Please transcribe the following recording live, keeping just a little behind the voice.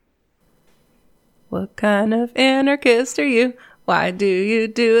What kind of anarchist are you? Why do you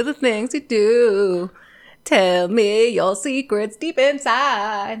do the things you do? Tell me your secrets deep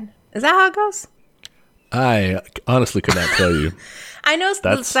inside. Is that how it goes? I honestly could not tell you. I know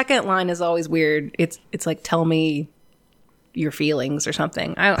the second line is always weird. It's like, tell me your feelings or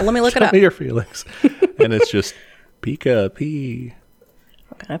something. Let me look it up. Tell me your feelings. And it's just Pika P.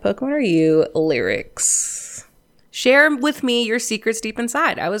 What kind of Pokemon are you? Lyrics. Share with me your secrets deep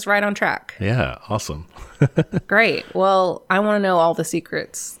inside. I was right on track. Yeah, awesome. Great. Well, I want to know all the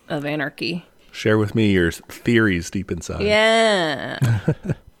secrets of anarchy. Share with me your theories deep inside. Yeah.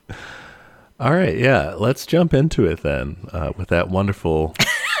 All right, yeah. Let's jump into it then with that wonderful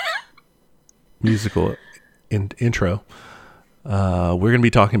musical intro. We're going to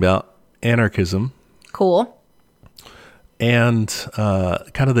be talking about anarchism. Cool. And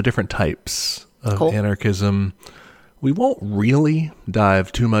kind of the different types of anarchism. We won't really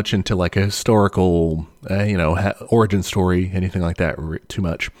dive too much into like a historical, origin story, anything like that too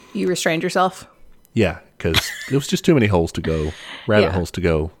much. You restrained yourself? Yeah, because it was just too many holes to go, rabbit holes to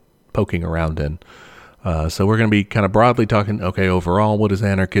go poking around in. So we're going to be kind of broadly talking, okay, overall, what is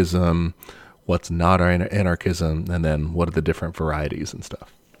anarchism? What's not anarchism? And then what are the different varieties and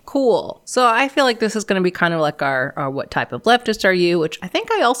stuff? Cool. So I feel like this is going to be kind of like our what type of leftist are you, which I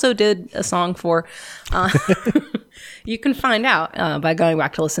think I also did a song for. You can find out by going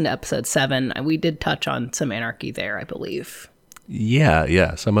back to listen to episode 7. We did touch on some anarchy there, I believe.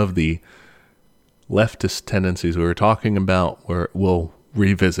 Yeah. Some of the leftist tendencies we were talking about we'll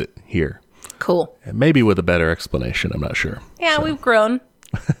revisit here. Cool. And maybe with a better explanation, I'm not sure. Yeah, so. We've grown.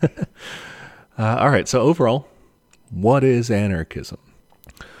 All right, so overall, what is anarchism?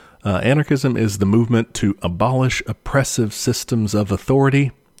 Anarchism is the movement to abolish oppressive systems of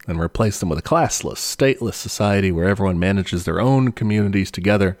authority and replace them with a classless, stateless society where everyone manages their own communities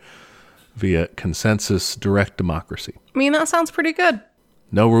together via consensus direct democracy. I mean, that sounds pretty good.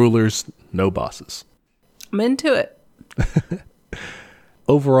 No rulers, no bosses. I'm into it.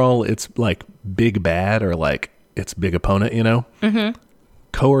 Overall, it's like big bad or like its big opponent, Mm-hmm.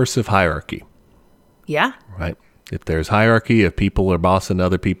 Coercive hierarchy. Yeah. Right. If there's hierarchy, if people are bossing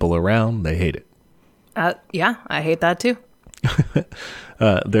other people around, they hate it. Yeah, I hate that too.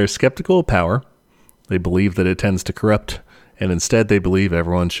 They're skeptical of power. They believe that it tends to corrupt, and instead they believe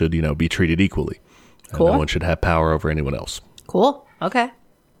everyone should, be treated equally. Cool. No one should have power over anyone else. Cool. Okay.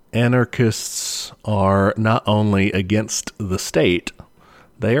 Anarchists are not only against the state,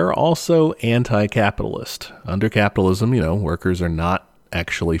 they are also anti-capitalist. Under capitalism, workers are not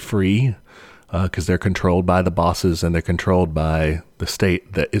actually free because they're controlled by the bosses and they're controlled by the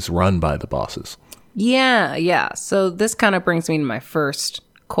state that is run by the bosses. Yeah. So this kind of brings me to my first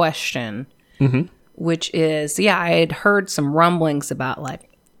question, which is, I had heard some rumblings about like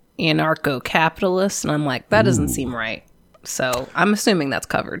anarcho-capitalists, and I'm like, that doesn't seem right. So I'm assuming that's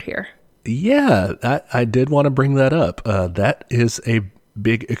covered here. Yeah, I did want to bring that up. That is a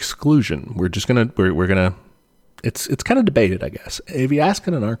big exclusion. We're just gonna it's kind of debated, I guess. If you ask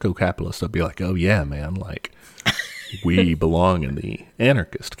an anarcho-capitalist, they'll be like, "Oh yeah, man, like we belong in the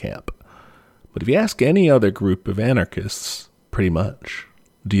anarchist camp." But if you ask any other group of anarchists, pretty much,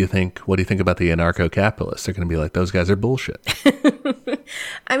 what do you think about the anarcho-capitalists? They're going to be like, "Those guys are bullshit."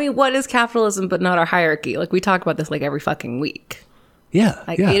 I mean, what is capitalism but not a hierarchy? Like, we talk about this like every fucking week. Yeah.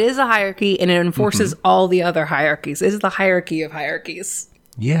 It is a hierarchy, and it enforces all the other hierarchies. It is the hierarchy of hierarchies.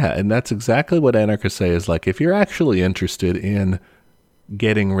 Yeah, and that's exactly what anarchists say is like, if you're actually interested in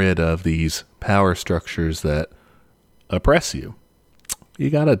getting rid of these power structures that oppress you, you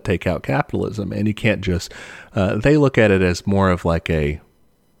got to take out capitalism, and you can't just, they look at it as more of like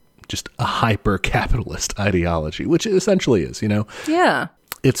just a hyper-capitalist ideology, which it essentially is, Yeah.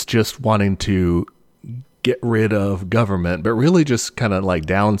 It's just wanting to get rid of government, but really just kind of like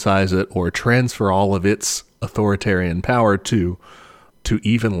downsize it or transfer all of its authoritarian power to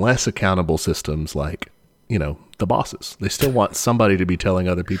even less accountable systems like, the bosses. They still want somebody to be telling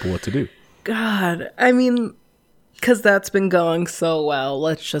other people what to do. God, I mean, because that's been going so well,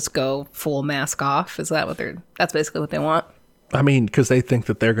 let's just go full mask off. Is that that's basically what they want? I mean, because they think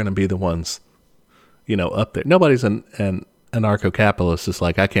that they're going to be the ones, up there. Nobody's an anarcho-capitalist is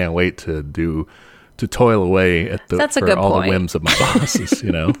like, I can't wait to toil away at for all the whims of my bosses,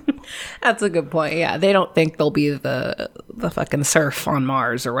 That's a good point. Yeah, they don't think they'll be the fucking serf on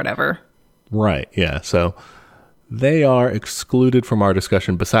Mars or whatever. Right. Yeah. So they are excluded from our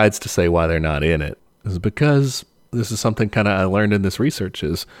discussion. Besides to say why they're not in it is because this is something kind of I learned in this research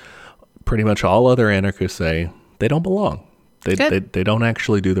is pretty much all other anarchists say they don't belong. They don't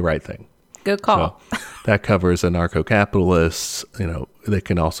actually do the right thing. Good call. So that covers anarcho-capitalists. They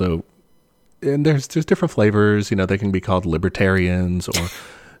can also and there's different flavors. You know, they can be called libertarians or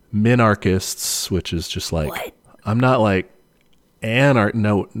minarchists, which is just like, What? I'm not like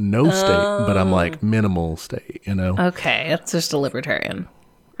no state, but I'm like minimal state, you know? Okay, it's just a libertarian.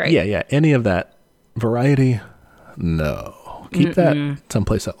 Right. Yeah. Any of that variety, no. Keep that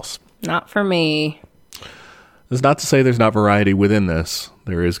someplace else. Not for me. It's not to say there's not variety within this.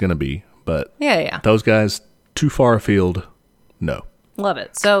 There is going to be, but Yeah. those guys too far afield, no. Love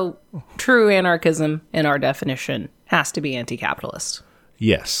it. So, true anarchism, in our definition, has to be anti-capitalist.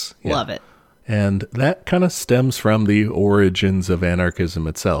 Yes. Yeah. Love it. And that kind of stems from the origins of anarchism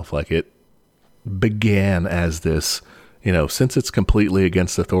itself. Like, it began as this, you know, since it's completely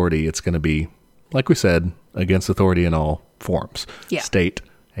against authority, it's going to be, like we said, against authority in all forms. Yeah. State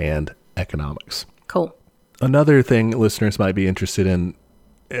and economics. Cool. Another thing listeners might be interested in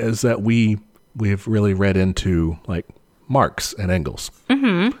is that we've really read into like Marx and Engels.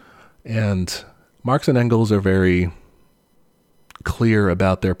 Mm-hmm. And Marx and Engels are very clear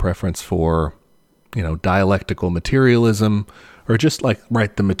about their preference for, you know, dialectical materialism, or just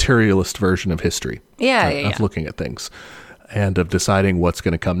like the materialist version of history. Of looking at things and of deciding what's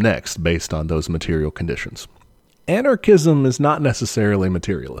going to come next based on those material conditions. Anarchism is not necessarily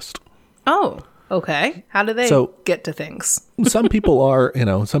materialist. Oh, okay. How do they get to things? Some people are, you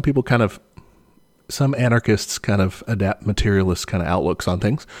know, some anarchists kind of adapt materialist kind of outlooks on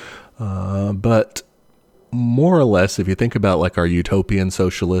things. But more or less, if you think about like our utopian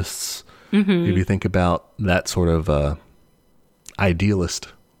socialists, if you think about that sort of idealist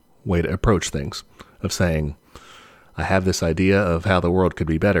way to approach things, of saying, I have this idea of how the world could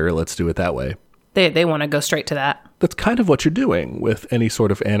be better, let's do it that way. They want to go straight to that. That's kind of what you're doing with any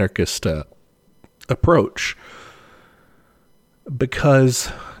sort of anarchist approach,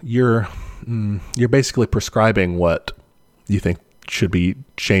 because you're basically prescribing what you think should be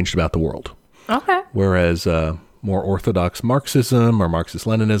changed about the world. Okay. Whereas more orthodox Marxism or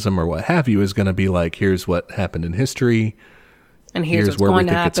Marxist-Leninism or what have you is going to be like, here's what happened in history, and here's where we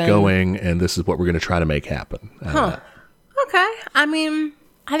think it's going, and this is what we're going to try to make happen. Okay. I mean,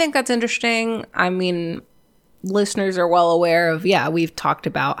 I think that's interesting. I mean, listeners are well aware of, we've talked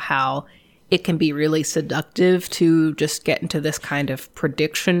about how it can be really seductive to just get into this kind of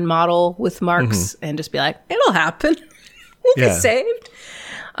prediction model with Marx and just be like, it'll happen. We'll be saved.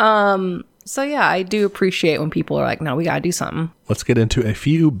 So I do appreciate when people are like, no, we got to do something. Let's get into a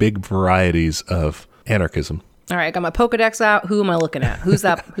few big varieties of anarchism. All right, I got my Pokedex out. Who am I looking at? Who's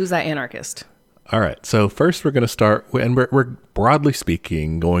that anarchist? All right, so first we're going to start, and we're broadly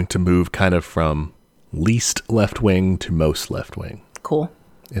speaking going to move kind of from least left-wing to most left-wing. Cool.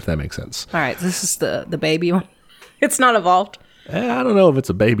 If that makes sense. All right, this is the baby one. It's not evolved. I don't know if it's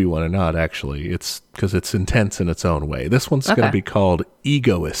a baby one or not, actually. It's because it's intense in its own way. This one's going to be called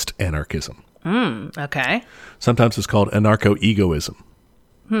egoist anarchism. Okay. Sometimes it's called anarcho-egoism.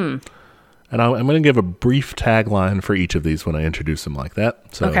 And I'm going to give a brief tagline for each of these when I introduce them like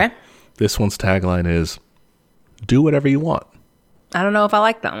that. So this one's tagline is, do whatever you want. I don't know if I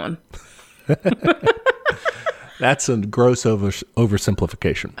like that one. That's a gross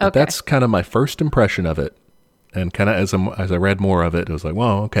oversimplification. But that's kind of my first impression of it. And kind of as I read more of it, it was like,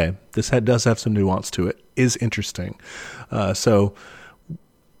 well, okay, this does have some nuance to it. Is interesting. So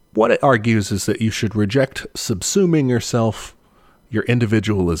what it argues is that you should reject subsuming yourself, your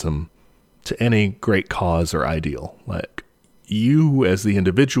individualism, to any great cause or ideal. Like, you as the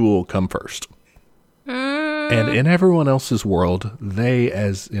individual come first. And in everyone else's world, they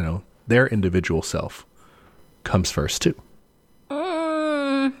as, you know, their individual self comes first too.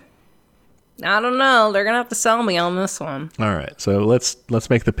 I don't know. They're going to have to sell me on this one. All right. So let's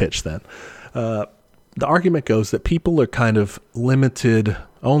make the pitch then. The argument goes that people are kind of limited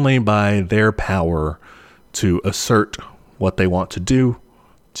only by their power to assert what they want to do,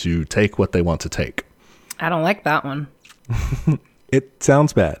 to take what they want to take. I don't like that one. It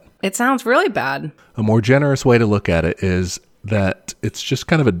sounds bad. It sounds really bad. A more generous way to look at it is that it's just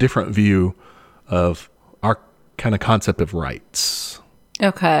kind of a different view of our kind of concept of rights.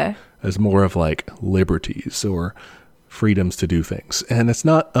 Okay. As more of like liberties or freedoms to do things. And it's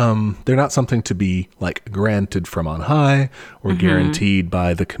not, they're not something to be like granted from on high or guaranteed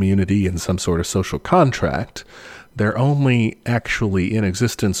by the community in some sort of social contract. They're only actually in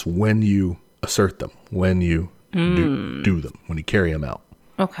existence when you assert them, when you do them, when you carry them out.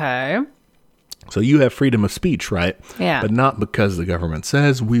 Okay. So you have freedom of speech, right? Yeah. But not because the government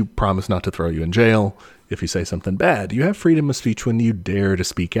says, we promise not to throw you in jail if you say something bad. You have freedom of speech when you dare to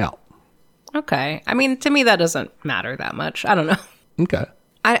speak out. Okay. I mean, to me, that doesn't matter that much. I don't know. Okay.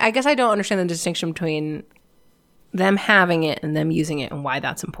 I guess I don't understand the distinction between them having it and them using it and why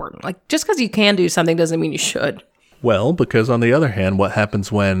that's important. Like, just because you can do something doesn't mean you should. Well, because on the other hand, what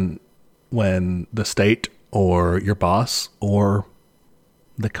happens when the state or your boss or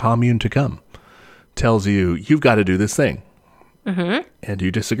the commune to come tells you, you've got to do this thing, and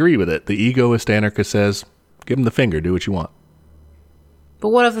you disagree with it? The egoist anarchist says, give them the finger, do what you want. But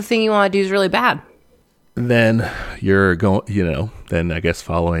what if the thing you want to do is really bad? Then you're going, then I guess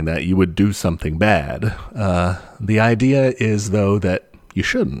following that, you would do something bad. The idea is, though, that you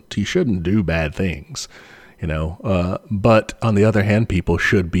shouldn't do bad things, but on the other hand, people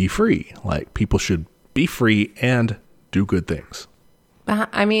should be free. Like, people should be free and do good things.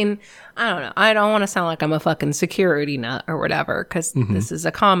 I mean, I don't know. I don't want to sound like I'm a fucking security nut or whatever, because this is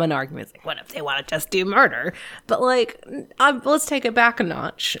a common argument. It's like, what if they want to just do murder? But like, let's take it back a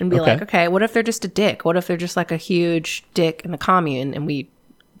notch and be like, okay, what if they're just a dick? What if they're just like a huge dick in the commune and we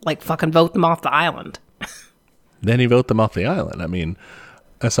like fucking vote them off the island? Then you vote them off the island. I mean,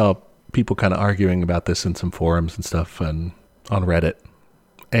 I saw people kind of arguing about this in some forums and stuff and on Reddit.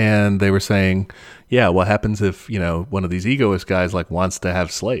 And they were saying, yeah, what happens if, one of these egoist guys like wants to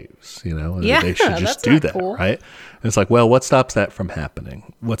have slaves, they should just do that, cool. Right? And it's like, well, what stops that from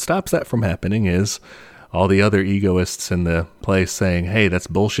happening? What stops that from happening is all the other egoists in the place saying, hey, that's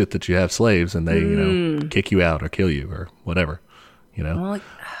bullshit that you have slaves, and they, kick you out or kill you or whatever, Well,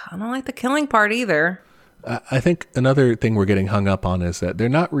 I don't like the killing part either. I think another thing we're getting hung up on is that they're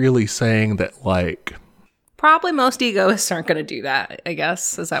not really saying that, like... Probably most egoists aren't going to do that, I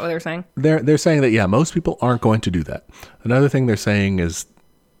guess. Is that what they're saying? They're saying that, yeah, most people aren't going to do that. Another thing they're saying is,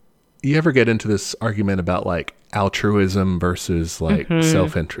 you ever get into this argument about, like, altruism versus, like,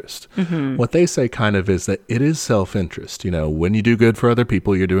 self-interest? What they say kind of is that it is self-interest. When you do good for other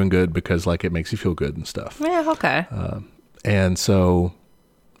people, you're doing good because, like, it makes you feel good and stuff. Yeah, okay. And so...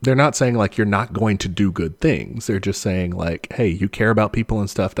 they're not saying, like, you're not going to do good things. They're just saying, like, hey, you care about people and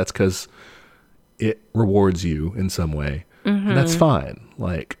stuff. That's because it rewards you in some way. And that's fine.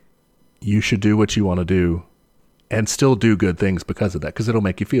 Like, you should do what you want to do and still do good things because of that, because it'll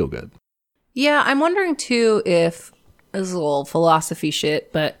make you feel good. Yeah, I'm wondering, too, if this is a little philosophy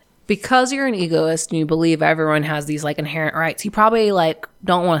shit, but because you're an egoist and you believe everyone has these, like, inherent rights, you probably, like,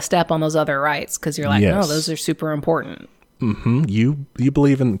 don't want to step on those other rights because you're like, no, those are super important. You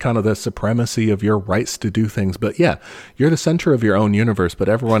believe in kind of the supremacy of your rights to do things, but yeah, you're the center of your own universe, but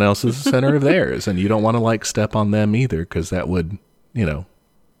everyone else is the center of theirs, and you don't want to like step on them either, because that would, that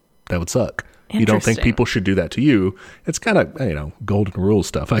would suck. You don't think people should do that to you. It's kind of, golden rule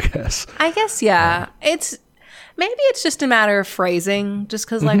stuff, I guess. I guess, yeah. Maybe it's just a matter of phrasing, just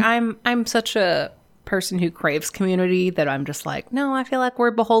because like I'm such a person who craves community that I'm just like, no, I feel like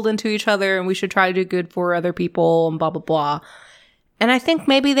we're beholden to each other and we should try to do good for other people and blah, blah, blah. And I think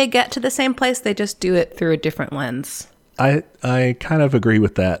maybe they get to the same place. They just do it through a different lens. I kind of agree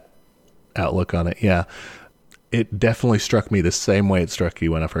with that outlook on it. Yeah. It definitely struck me the same way it struck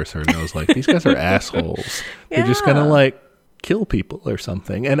you when I first heard it. I was like, these guys are assholes. Yeah. They're just going to like kill people or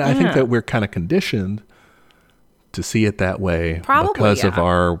something. And I think that we're kind of conditioned to see it that way. Probably, because of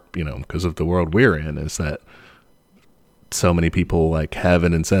our, because of the world we're in, is that so many people like have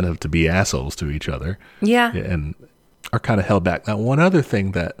an incentive to be assholes to each other. Yeah. And are kind of held back. Now, one other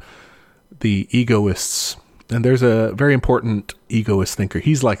thing that the egoists, and there's a very important egoist thinker.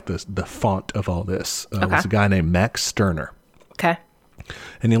 He's like the font of all this. There's a guy named Max Stirner. Okay.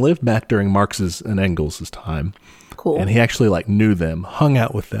 And he lived back during Marx's and Engels' time. Cool. And he actually like knew them, hung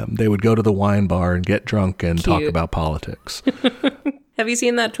out with them. They would go to the wine bar and get drunk and talk about politics. Have you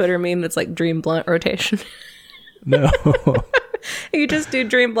seen that Twitter meme that's like dream blunt rotation? No. You just do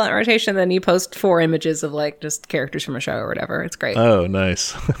dream blunt rotation, then you post 4 images of like just characters from a show or whatever. It's great. Oh,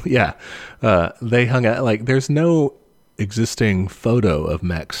 nice. Yeah. They hung out, like there's no existing photo of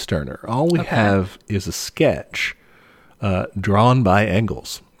Max Stirner. All we have is a sketch drawn by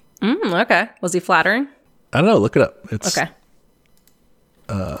Engels. Okay. Was he flattering? I don't know. Look it up. It's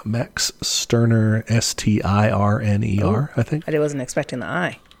Max Stirner, Stirner, I think. I wasn't expecting the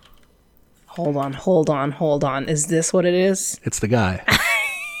I. Hold on. Is this what it is? It's the guy.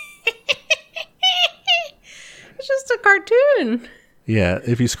 It's just a cartoon. Yeah.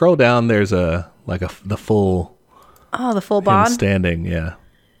 If you scroll down, there's the full. Oh, the full bod? Standing, yeah.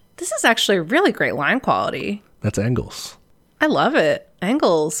 This is actually really great line quality. That's Engels. I love it.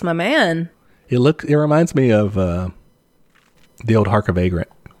 Engels, my man. It reminds me of the old Hark a Vagrant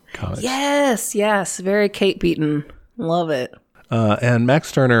comics. Yes. Very Kate Beaton. Love it. And Max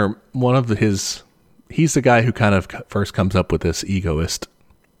Stirner, he's the guy who kind of first comes up with this egoist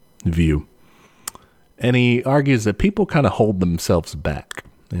view. And he argues that people kind of hold themselves back.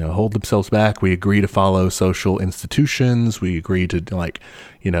 hold themselves back. We agree to follow social institutions. We agree to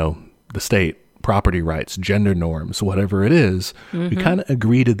the state, property rights, gender norms, whatever it is. We kind of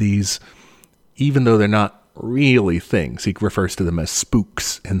agree to these, even though they're not really things. He refers to them as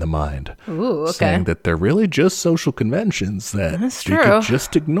spooks in the mind. Ooh, okay. Saying that they're really just social conventions that That's we true. could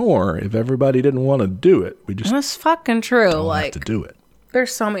just ignore if everybody didn't want to do it. We just That's fucking true. don't Like, have to do it.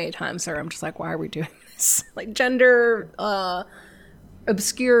 there's so many times where I'm just like, why are we doing this? Like gender,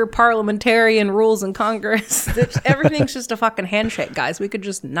 obscure parliamentarian rules in Congress. Everything's just a fucking handshake, guys. We could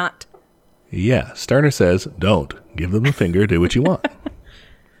just not. Yeah, Sterner says, don't. Give them the finger, do what you want.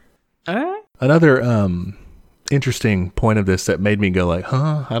 All right. Another interesting point of this that made me go like,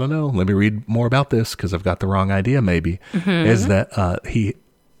 I don't know. Let me read more about this because I've got the wrong idea maybe, is that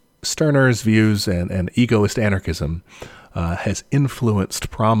Sterner's views and egoist anarchism has influenced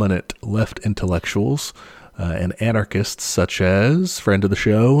prominent left intellectuals and anarchists such as friend of the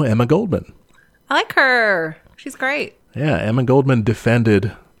show, Emma Goldman. I like her. She's great. Yeah, Emma Goldman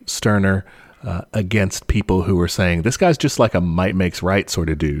defended Sterner against people who were saying, this guy's just like a might makes right sort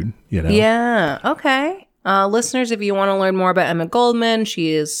of dude, Yeah. Okay. Listeners, if you want to learn more about Emma Goldman,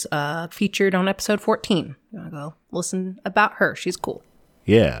 she is featured on episode 14. You want to go listen about her. She's cool.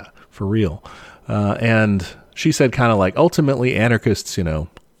 Yeah, for real. And she said kind of like, ultimately anarchists,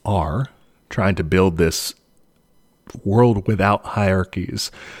 are trying to build this world without hierarchies.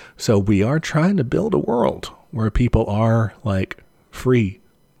 So we are trying to build a world where people are like free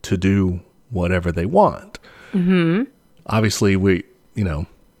to do whatever they want. Obviously we'll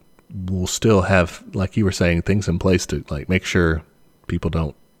still have, like you were saying, things in place to like make sure people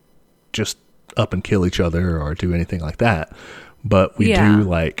don't just up and kill each other or do anything like that. But we do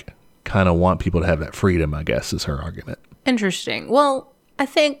like kind of want people to have that freedom, I guess, is her argument. Interesting. Well, I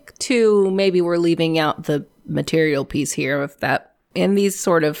think too, maybe we're leaving out the material piece here of that in these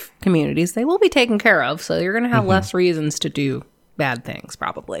sort of communities, they will be taken care of. So you're going to have less reasons to do bad things,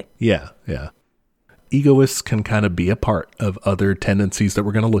 probably. Yeah. Egoists can kind of be a part of other tendencies that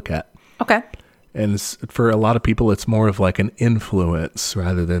we're going to look at. Okay. And for a lot of people, it's more of like an influence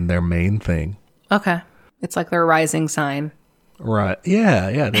rather than their main thing. Okay. It's like their rising sign. Right.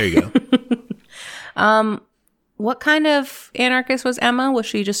 Yeah, there you go. What kind of anarchist was Emma? Was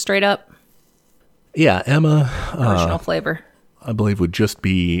she just straight up Yeah, Emma, original flavor? I believe, would just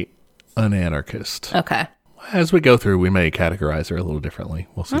be an anarchist. Okay. As we go through, we may categorize her a little differently.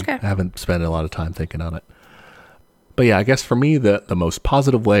 We'll see. Okay. I haven't spent a lot of time thinking on it. But yeah, I guess for me, the most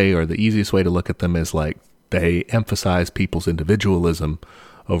positive way or the easiest way to look at them is like they emphasize people's individualism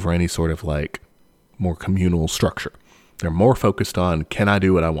over any sort of like more communal structure. They're more focused on, can I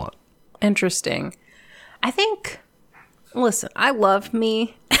do what I want? Interesting. I think, listen, I love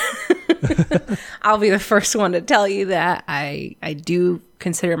me. I'll be the first one to tell you that I do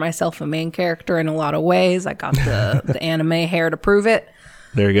consider myself a main character in a lot of ways. I got the anime hair to prove it.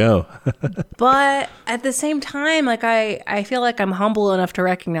 There you go. But at the same time, like I feel like I'm humble enough to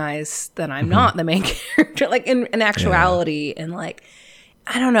recognize that I'm not the main character, like in actuality. And like,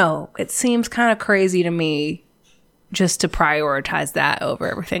 I don't know, it seems kind of crazy to me just to prioritize that over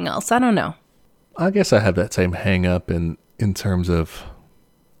everything else. I don't know. I guess I have that same hang up in terms of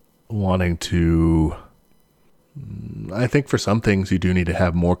wanting to, I think for some things you do need to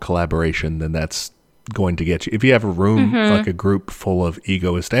have more collaboration than that's going to get you. If you have a room, like a group full of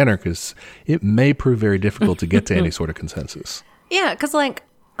egoist anarchists, it may prove very difficult to get to any sort of consensus. Yeah, because like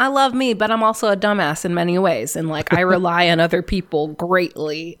I love me, but I'm also a dumbass in many ways. And like I rely on other people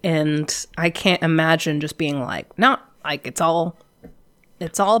greatly. And I can't imagine just being like, no, like it's all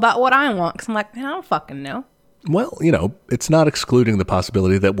about what I want. Because I'm like, man, I don't fucking know. Well, it's not excluding the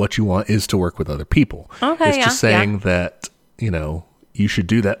possibility that what you want is to work with other people. Okay, it's just saying that, you should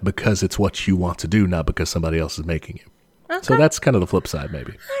do that because it's what you want to do, not because somebody else is making you. Okay. So that's kind of the flip side,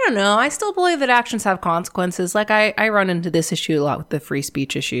 maybe. I don't know. I still believe that actions have consequences. Like I run into this issue a lot with the free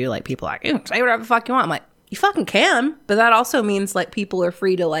speech issue. Like people are like, say whatever the fuck you want. I'm like, you fucking can. But that also means like people are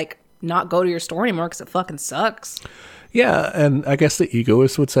free to like not go to your store anymore because it fucking sucks. Yeah, and I guess the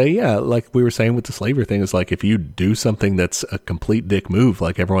egoist would say, yeah, like we were saying with the slavery thing, is like if you do something that's a complete dick move,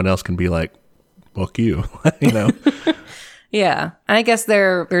 like everyone else can be like, fuck you, Yeah, and I guess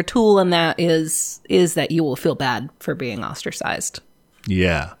their tool in that is that you will feel bad for being ostracized.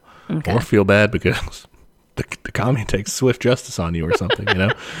 Yeah, okay. Or feel bad because the commie takes swift justice on you or something,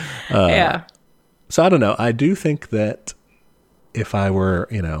 Yeah. So I don't know. I do think that if I were,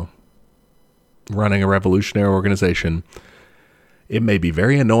 running a revolutionary organization, it may be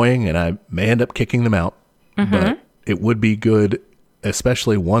very annoying and I may end up kicking them out, but it would be good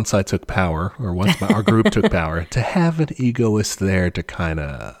especially once I took power, or once our group took power, to have an egoist there to kind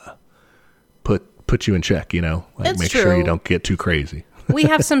of put you in check, like It's make true. sure you don't get too crazy. We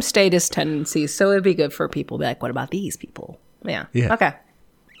have some statist tendencies, so it'd be good for people to be like, what about these people? Yeah. Yeah. Okay.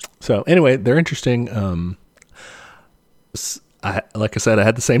 So anyway, they're interesting. Like I said, I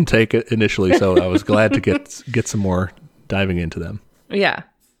had the same take initially, so I was glad to get some more diving into them. Yeah.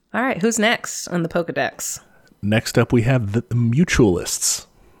 All right. Who's next on the Pokedex? Next up, we have the mutualists.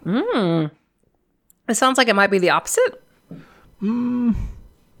 It sounds like it might be the opposite.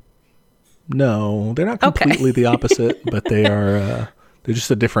 No, they're not completely the opposite, but they're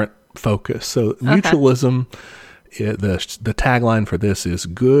just a different focus. So mutualism, the tagline for this is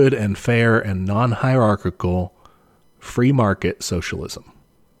good and fair and non-hierarchical free market socialism.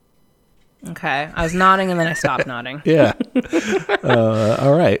 Okay. I was nodding and then I stopped nodding. Yeah.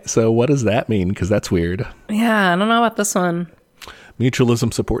 All right. So what does that mean? Because that's weird. Yeah. I don't know about this one.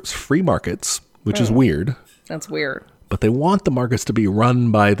 Mutualism supports free markets, which is weird, That's weird. but they want the markets to be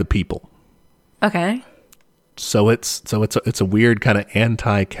run by the people. Okay. So it's a weird kind of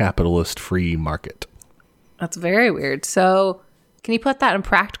anti-capitalist free market. That's very weird. So can you put that in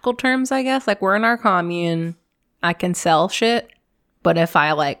practical terms, I guess? Like we're in our commune. I can sell shit. But if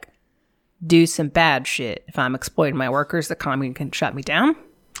I do some bad shit, if I'm exploiting my workers, the commune can shut me down?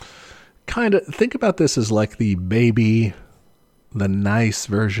 Kind of think about this as like the nice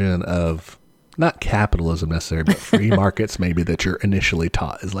version of not capitalism necessarily, but free markets maybe that you're initially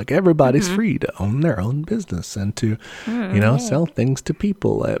taught is like everybody's free to own their own business and to, sell things to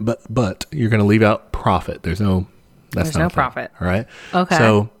people. But you're going to leave out profit. There's no profit. All right. Okay.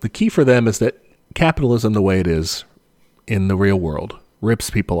 So the key for them is that capitalism, the way it is in the real world, rips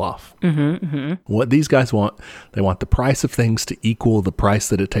people off. What these guys want, they want the price of things to equal the price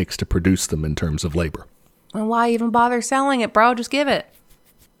that it takes to produce them in terms of labor. Well, why even bother selling it, bro? Just give it.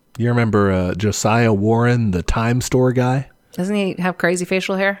 You remember Josiah Warren, the Time Store guy? Doesn't he have crazy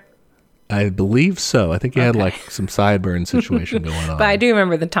facial hair? I believe so. I think he had some sideburn situation going on. But I do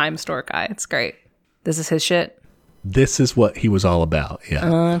remember the Time Store guy. It's great. This is his shit? This is what he was all about,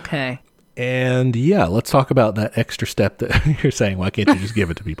 yeah. Okay. And yeah, let's talk about that extra step that you're saying. Why can't you just give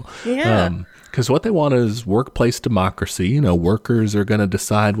it to people? Yeah. Because what they want is workplace democracy. Workers are going to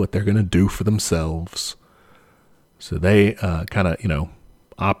decide what they're going to do for themselves. So they kind of,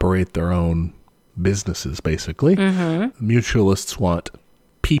 operate their own businesses, basically. Mutualists want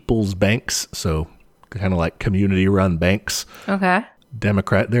people's banks, so kind of like community-run banks. Okay. They're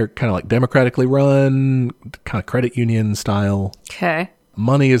kind of like democratically run, kind of credit union style. Okay.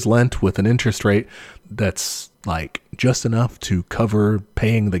 Money is lent with an interest rate that's like just enough to cover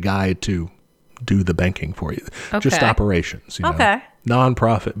paying the guy to do the banking for you. Just Okay. operations, Okay.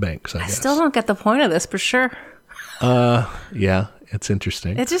 Non-profit banks, I guess. Still don't get the point of this for sure. Yeah, it's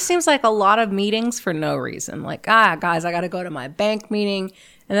interesting. It just seems like a lot of meetings for no reason. Like, guys, I got to go to my bank meeting,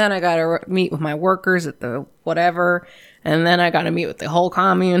 and then I got to meet with my workers at the whatever, and then I got to meet with the whole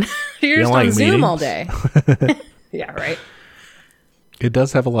commune. You're just on Zoom all day. Yeah, right. It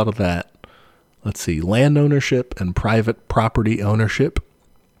does have a lot of that. Let's see, land ownership and private property ownership.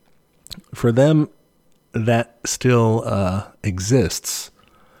 For them, that still exists.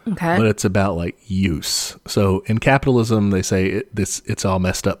 Okay. But it's about like use. So in capitalism, they say it's all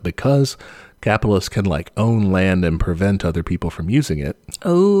messed up because capitalists can like own land and prevent other people from using it.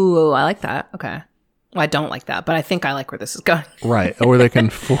 Oh, I like that. Okay. Well, I don't like that, but I think I like where this is going. Right. Or they can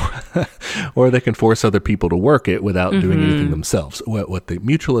force other people to work it without doing anything themselves. What the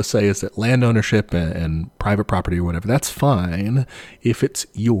mutualists say is that land ownership and private property or whatever, that's fine if it's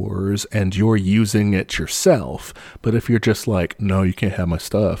yours and you're using it yourself. But if you're just like, no, you can't have my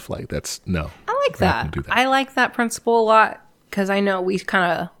stuff, like that's no. I like that. I like that principle a lot because I know we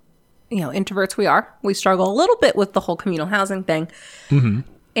kind of, introverts we struggle a little bit with the whole communal housing thing.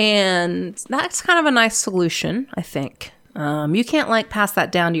 And that's kind of a nice solution, I think. You can't pass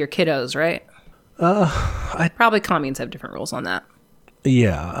that down to your kiddos, right? Probably communes have different rules on that.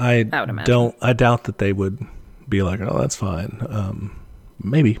 Yeah, I would imagine. I doubt that they would be like, oh, that's fine.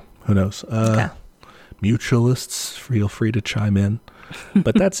 Maybe, who knows? Okay. Mutualists, feel free to chime in.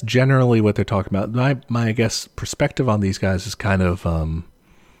 But that's generally what they're talking about. My I guess perspective on these guys is kind of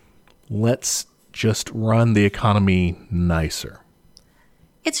let's just run the economy nicer.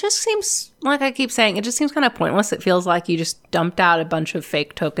 It just seems, like I keep saying, it just seems kind of pointless. It feels like you just dumped out a bunch of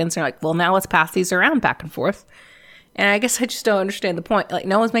fake tokens. And you're like, well, now let's pass these around back and forth. And I guess I just don't understand the point. Like,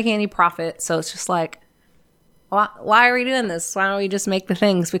 no one's making any profit. So it's just like, why are we doing this? Why don't we just make the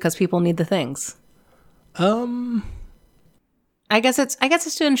things because people need the things? I I guess it's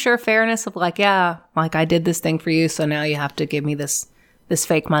to ensure fairness of like, yeah, like I did this thing for you, so now you have to give me this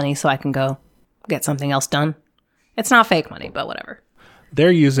fake money so I can go get something else done. It's not fake money, but whatever.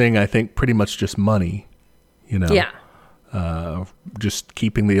 They're using, I think, pretty much just money, Yeah. Just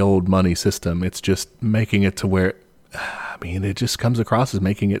keeping the old money system. It's just making it to where, I mean, it just comes across as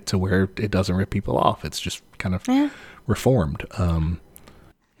making it to where it doesn't rip people off. It's just kind of reformed.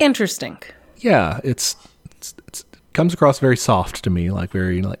 Interesting. Yeah, it's comes across very soft to me, like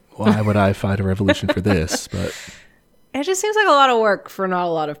very like, why would I fight a revolution for this? But it just seems like a lot of work for not a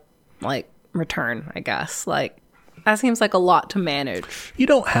lot of like return, I guess. Like that seems like a lot to manage. you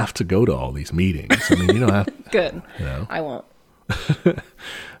don't have to go to all these meetings. I mean, you don't have. Good. You know. I won't.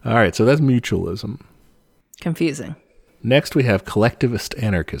 All right, so that's mutualism. Confusing. Next, we have collectivist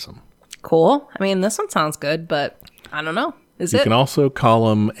anarchism. Cool. I mean, this one sounds good, but I don't know. Is You it? can also call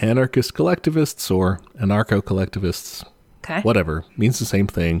them anarchist collectivists or anarcho-collectivists. Okay. Whatever. Means the same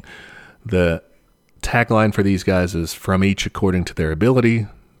thing. The tagline for these guys is from each according to their ability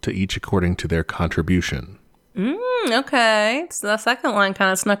to each according to their contribution. Okay. So the second line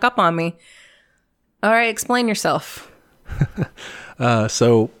kind of snuck up on me. All right, explain yourself.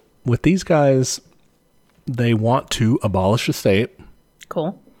 So with these guys, they want to abolish the state,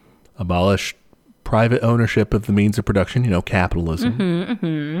 Cool. abolish private ownership of the means of production, capitalism.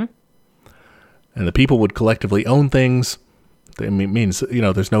 And the people would collectively own things. It means,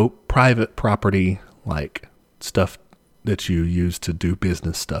 there's no private property like stuff that you use to do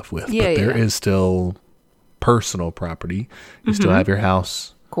business stuff with. Yeah, but there yeah. is still personal property. You still have your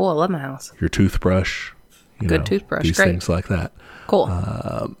house, Cool. I love my house. your toothbrush. Good toothbrush, These great. things like that. Cool.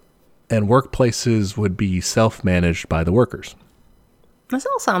 And workplaces would be self-managed by the workers. This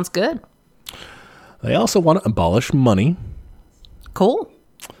all sounds good. They also want to abolish money. Cool.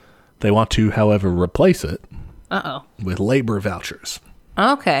 They want to, however, replace it Uh-oh. with labor vouchers.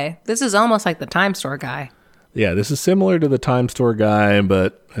 Okay. This is almost like the Time Store guy. Yeah, this is similar to the Time Store guy,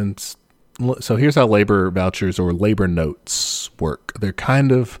 so here's how labor vouchers or labor notes work. They're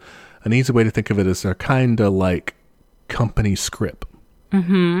kind of, an easy way to think of it is they're kind of like company scrip.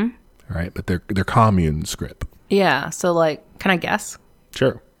 Mm-hmm. All right, but they're commune scrip. Yeah. So, like, can I guess?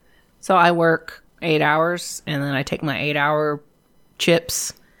 Sure. So I work 8 hours, and then I take my 8-hour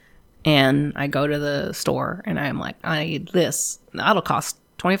chips, and I go to the store, and I'm like, I need this. That'll cost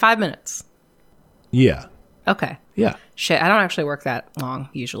 25 minutes. Yeah. Okay. Yeah. Shit, I don't actually work that long,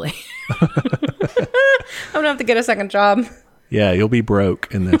 usually. I'm going to have to get a second job. Yeah, you'll be broke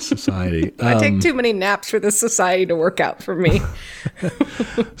in this society. I take too many naps for this society to work out for me.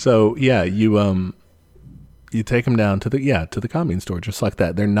 So yeah, you take them down to the commune store just like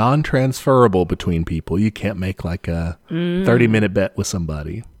that. They're non-transferable between people. You can't make like a 30-minute bet with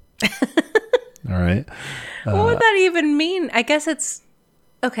somebody. All right. What would that even mean? I guess it's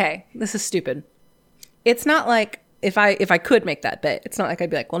okay. This is stupid. It's not like if I could make that bet, it's not like I'd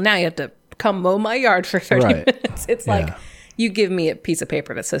be like, well, now you have to come mow my yard for 30 Right. minutes. It's Yeah. like you give me a piece of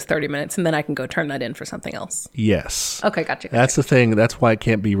paper that says 30 minutes, and then I can go turn that in for something else. Yes. Okay, gotcha. That's the thing. That's why it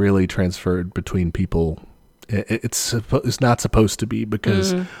can't be really transferred between people. It's not supposed to be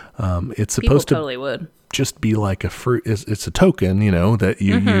because it's People supposed to totally would. just be like a fruit. It's a token, that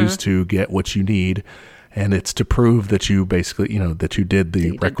you use to get what you need, and it's to prove that you basically, that you did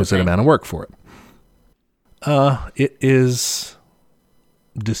the requisite thing. amount of work for it. It is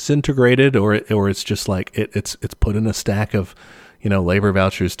disintegrated, or it's just like it's put in a stack of, labor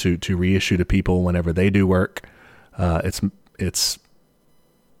vouchers to reissue to people whenever they do work. It's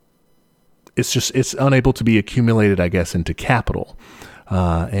unable to be accumulated, I guess, into capital,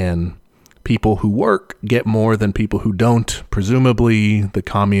 and people who work get more than people who don't. Presumably, the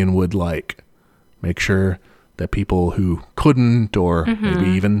commune would make sure that people who couldn't or maybe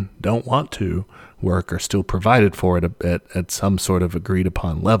even don't want to work are still provided for it at some sort of agreed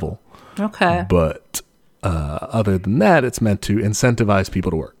upon level. Okay. But other than that, it's meant to incentivize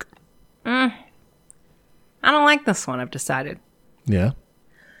people to work. I don't like this one, I've decided. Yeah.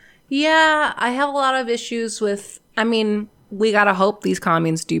 Yeah, I have a lot of issues with, we gotta hope these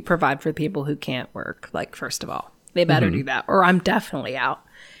communes do provide for people who can't work. Like, first of all, they better do that, or I'm definitely out.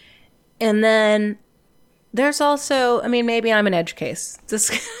 And then there's also, maybe I'm an edge case. This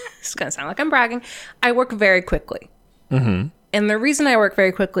is gonna sound like I'm bragging. I work very quickly. Mm-hmm. And the reason I work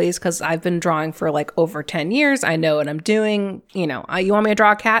very quickly is because I've been drawing for over 10 years. I know what I'm doing. You want me to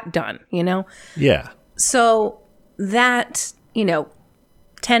draw a cat? Done, Yeah. So that,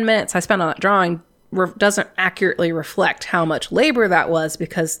 10 minutes I spent on that drawing doesn't accurately reflect how much labor that was,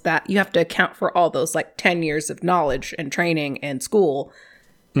 because that you have to account for all those 10 years of knowledge and training and school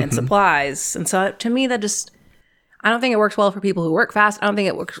and supplies. And so to me, I don't think it works well for people who work fast. I don't think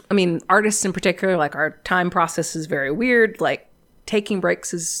it works. I mean, artists in particular, like our time process is very weird. Like taking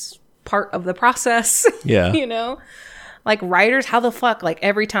breaks is part of the process. Yeah. You know, like writers, how the fuck, like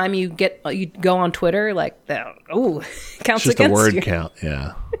every time you go on Twitter, like counts It's just against a word you. count.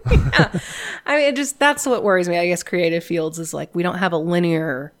 Yeah. I mean, that's what worries me. I guess creative fields is like, we don't have a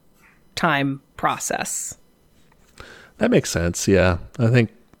linear time process. That makes sense. Yeah. I think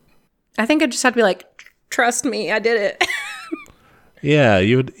I just have to be like, trust me, I did it. yeah,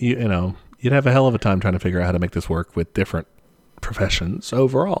 you'd have a hell of a time trying to figure out how to make this work with different professions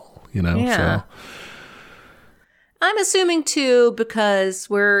overall, Yeah. So I'm assuming too, because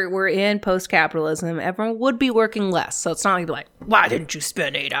we're in post-capitalism, everyone would be working less. So it's not like, why didn't you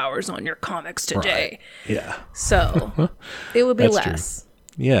spend 8 hours on your comics today? Right. Yeah. So it would be That's less.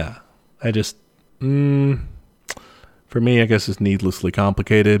 True. Yeah. I just, for me, I guess it's needlessly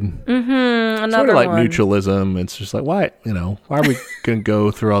complicated. Another sort of like one. mutualism. It's just like, why are we going to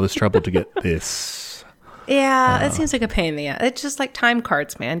go through all this trouble to get this? Yeah, it seems like a pain in the ass. It's just like time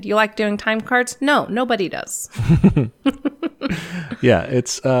cards, man. Do you like doing time cards? No, nobody does. Yeah,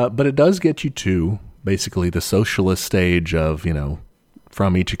 but it does get you to basically the socialist stage of,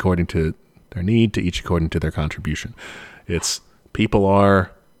 from each according to their need to each according to their contribution. It's people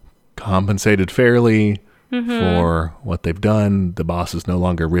are compensated fairly for what they've done. The boss is no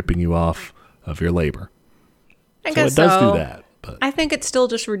longer ripping you off of your labor. I So guess it does so. do that. But I think it still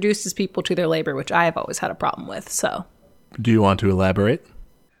just reduces people to their labor, which I have always had a problem with. So, do you want to elaborate?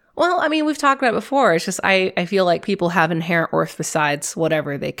 well, I mean, we've talked about it before. It's just I feel like people have inherent worth besides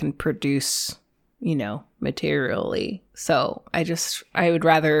whatever they can produce, materially. So I would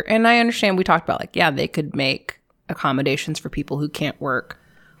rather, and I understand we talked about like, yeah, they could make accommodations for people who can't work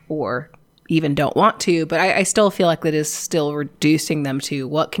or even don't want to, but I still feel like that is still reducing them to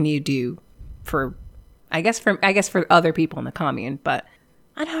what can you do for I guess for other people in the commune, but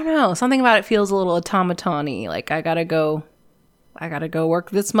I don't know. Something about it feels a little automaton-y. Like I gotta go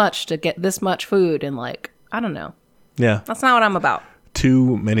work this much to get this much food, and like I don't know. Yeah. That's not what I'm about.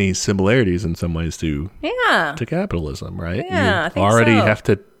 Too many similarities in some ways to capitalism, right? Yeah, You I think already so. have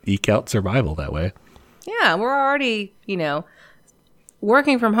to eke out survival that way. Yeah, we're already,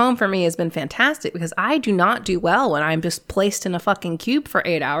 working from home for me has been fantastic because I do not do well when I'm just placed in a fucking cube for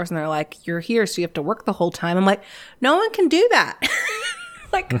 8 hours and they're like, you're here, so you have to work the whole time. I'm like, no one can do that.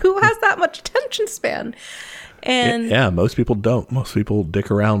 Like, who has that much attention span? And Yeah, most people don't. Most people dick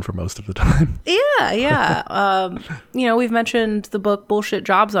around for most of the time. yeah. We've mentioned the book Bullshit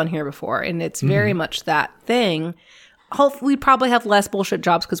Jobs on here before, and it's very much that thing. Hopefully, we probably have less bullshit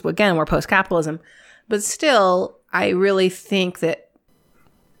jobs because, again, we're post-capitalism. But still, I really think that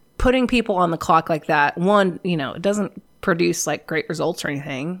putting people on the clock like that, one, it doesn't produce like great results or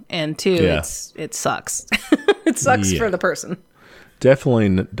anything, and two, it sucks. It sucks for the person.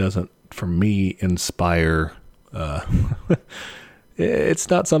 Definitely doesn't, for me, inspire. It's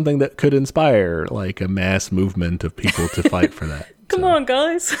not something that could inspire like a mass movement of people to fight for that. Come on,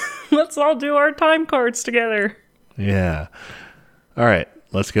 guys. Let's all do our time cards together. Yeah. All right.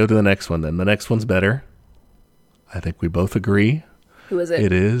 Let's go to the next one then. The next one's better. I think we both agree. Who is it?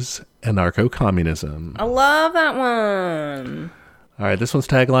 It is anarcho-communism. I love that one. All right. This one's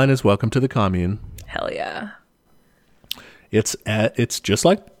tagline is "Welcome to the Commune." Hell yeah. It's just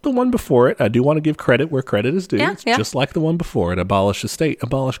like the one before it. I do want to give credit where credit is due. It's just like the one before it. Abolish the state,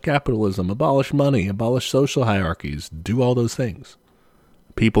 abolish capitalism, abolish money, abolish social hierarchies, do all those things.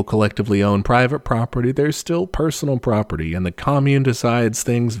 People collectively own private property. There's still personal property, and the commune decides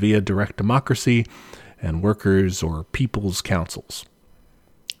things via direct democracy and workers or people's councils.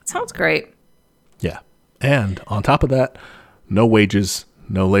 Sounds great. Yeah. And on top of that, no wages,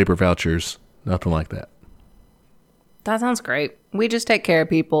 no labor vouchers, nothing like that. That sounds great. We just take care of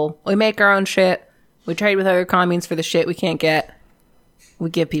people. We make our own shit. We trade with other communes for the shit we can't get.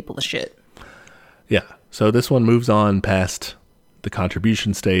 We give people the shit. Yeah. So this one moves on past the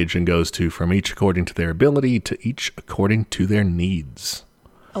contribution stage and goes to from each according to their ability to each according to their needs.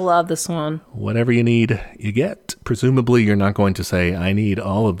 I love this one. Whatever you need, you get. Presumably, you're not going to say, I need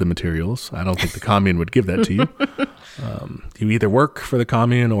all of the materials. I don't think the commune would give that to you. You either work for the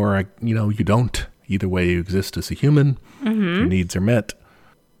commune or, you don't. Either way, you exist as a human. Your needs are met.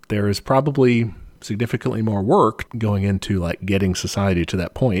 There is probably significantly more work going into like getting society to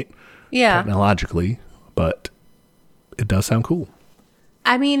that point technologically, but it does sound cool.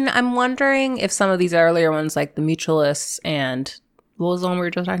 I mean, I'm wondering if some of these earlier ones, like the mutualists and what was the one we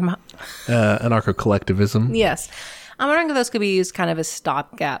were just talking about? Anarcho-collectivism. Yes. I'm wondering if those could be used kind of as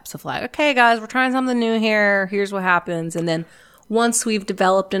stopgaps of like, okay, guys, we're trying something new here. Here's what happens. And then once we've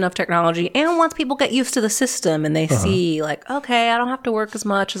developed enough technology and once people get used to the system and they see like, okay, I don't have to work as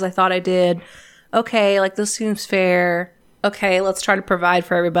much as I thought I did. Okay, like this seems fair. Okay, let's try to provide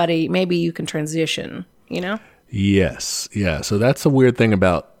for everybody. Maybe you can transition, you know? Yes. Yeah. So that's the weird thing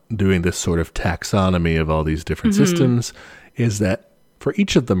about doing this sort of taxonomy of all these different systems is that for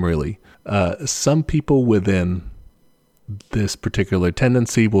each of them, really, some people within this particular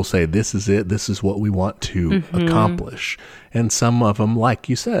tendency will say, this is it. This is what we want to accomplish. And some of them, like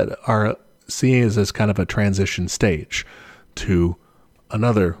you said, are seeing it as kind of a transition stage to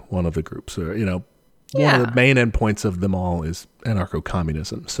another one of the groups. Or, you know, one of the main endpoints of them all is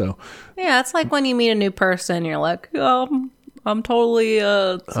anarcho-communism. So yeah, it's like when you meet a new person, you're like, I'm totally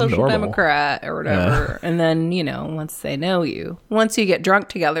a social democrat or whatever. Yeah. And then, you know, once they know you, once you get drunk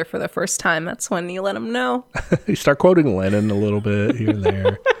together for the first time, that's when you let them know. You start quoting Lenin a little bit here and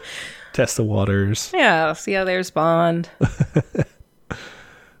there. Test the waters. Yeah, see how they respond.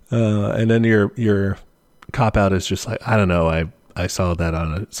 And then your cop-out is just like, I don't know, I saw that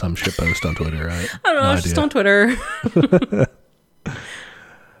on some shit post on Twitter. I don't know, it's just on Twitter.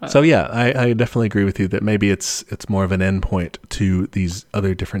 So yeah, I definitely agree with you that maybe it's more of an endpoint to these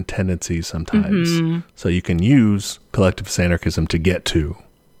other different tendencies sometimes. So you can use collectivist anarchism to get to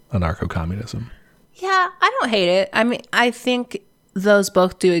anarcho-communism. Yeah, I don't hate it. I mean, I think those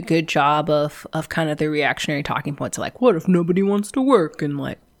both do a good job of kind of the reactionary talking points, like, what if nobody wants to work? And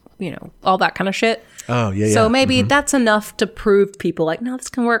like, you know, all that kind of shit. Oh, yeah, So maybe that's enough to prove to people like, no, this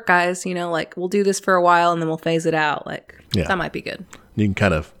can work, guys. You know, like we'll do this for a while and then we'll phase it out. Like that might be good. You can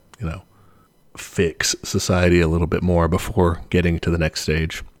kind of, you know, fix society a little bit more before getting to the next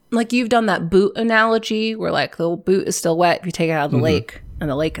stage. Like you've done that boot analogy where like the boot is still wet if you take it out of the lake and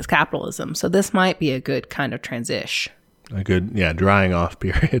the lake is capitalism. So this might be a good kind of transition. A good, drying off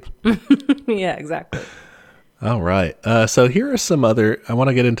period. Yeah, exactly. All right. So here are I want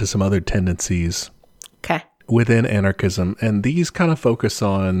to get into some other tendencies within anarchism. And these kind of focus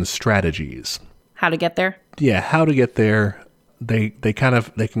on strategies. How to get there? Yeah, how to get there. They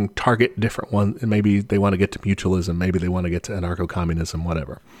can target different ones. Maybe they want to get to mutualism. Maybe they want to get to anarcho-communism,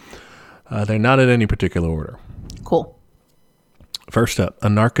 whatever. They're not in any particular order. Cool. First up,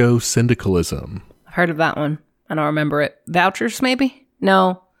 anarcho-syndicalism. I've heard of that one. I don't remember it. Vouchers, maybe?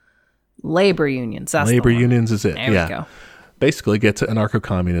 No. Labor unions. That's labor unions is it. There we go. Basically get to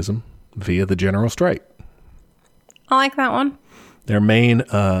anarcho-communism via the general strike. I like that one. Their main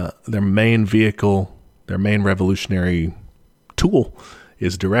vehicle, their main revolutionary tool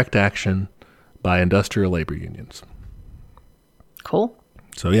is direct action by industrial labor unions. Cool.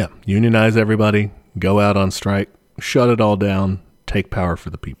 So yeah, unionize everybody, go out on strike, shut it all down, take power for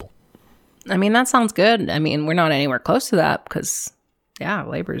the people. I mean, that sounds good. I mean, we're not anywhere close to that because,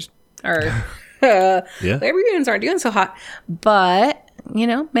 labor unions aren't doing so hot. But, you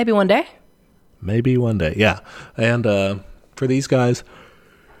know, maybe one day. Maybe one day, yeah. And for these guys,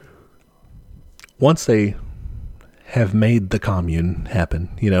 once they have made the commune happen,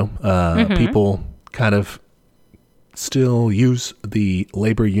 you know, people kind of still use the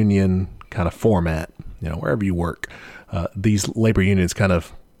labor union kind of format, you know, wherever you work. These labor unions kind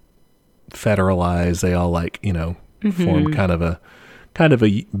of federalize. They all form kind of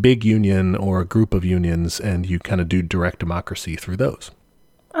a big union or a group of unions, and you kind of do direct democracy through those.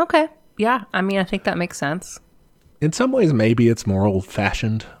 Okay. Yeah. I mean, I think that makes sense. In some ways, maybe it's more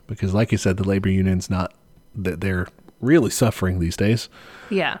old-fashioned because, like you said, the labor union's not that they're really suffering these days.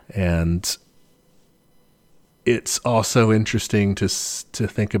 Yeah. And it's also interesting to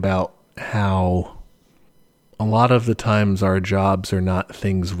think about how a lot of the times our jobs are not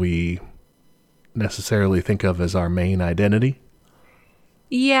things we necessarily think of as our main identity.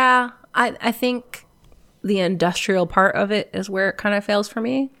 Yeah. I think the industrial part of it is where it kind of fails for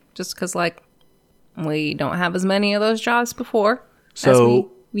me. Just because, like, we don't have as many of those jobs before as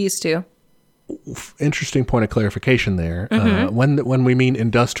we used to. Interesting point of clarification there. When we mean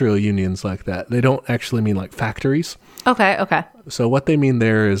industrial unions like that, they don't actually mean like factories. Okay. So what they mean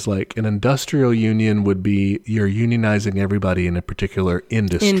there is like an industrial union would be you're unionizing everybody in a particular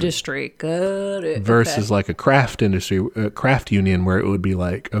industry. Good. Versus like a craft union where it would be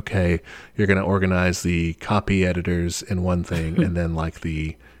like, okay, you're going to organize the copy editors in one thing and then like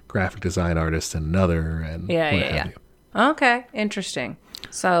the graphic design artists in another and what have you. Okay, interesting.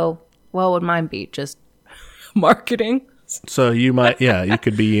 So what would mine be? Just marketing? So you might, you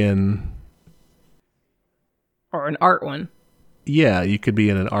could be in... Or an art one. Yeah, you could be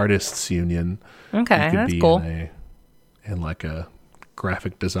in an artists union. Okay, that's cool. In like a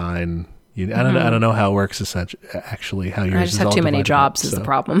graphic design I don't know how it works actually. How yours I just have too many jobs is the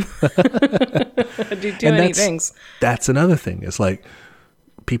problem. I do too many things. That's another thing. It's like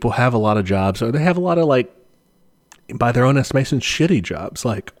people have a lot of jobs, or they have a lot of, like, by their own estimation, shitty jobs.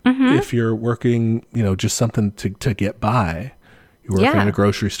 Like if you're working, just something to get by, you're working in a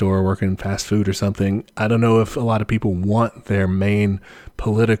grocery store, working in fast food or something. I don't know if a lot of people want their main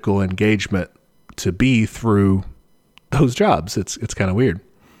political engagement to be through those jobs. It's kind of weird.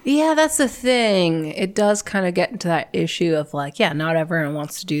 Yeah, that's the thing. It does kind of get into that issue of like, not everyone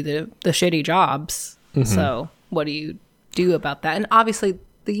wants to do the shitty jobs. So what do you do about that? And obviously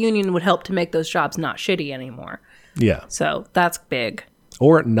the union would help to make those jobs not shitty anymore. Yeah. So that's big.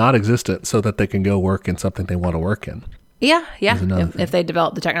 Or not existent so that they can go work in something they want to work in. Yeah. If they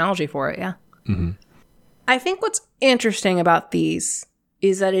develop the technology for it, yeah. I think what's interesting about these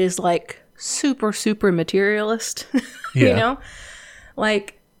is that it is like super, super materialist,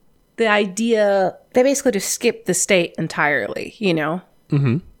 Like the idea, they basically just skip the state entirely,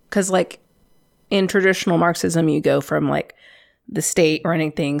 Because like in traditional Marxism, you go from like the state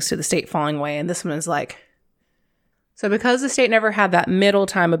running things to the state falling away. And this one is like, so because the state never had that middle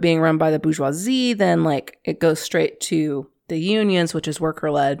time of being run by the bourgeoisie, then like it goes straight to the unions, which is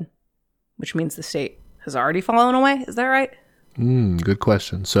worker led, which means the state has already fallen away. Is that right? Good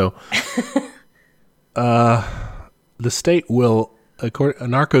question. So the state will,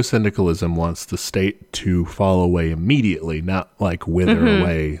 anarcho-syndicalism wants the state to fall away immediately, not like wither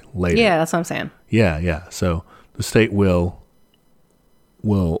away later. Yeah, that's what I'm saying. Yeah. So the state will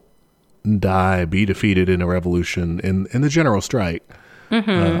die, be defeated in a revolution, in the general strike.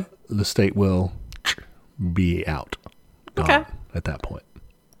 The state will be out, gone at that point.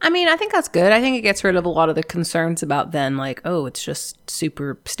 I mean, I think that's good. I think it gets rid of a lot of the concerns about then, like, oh, it's just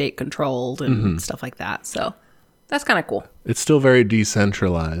super state controlled and stuff like that. So that's kind of cool. It's still very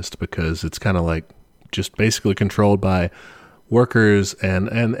decentralized because it's kind of like just basically controlled by workers.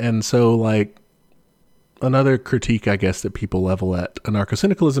 And so like another critique, I guess, that people level at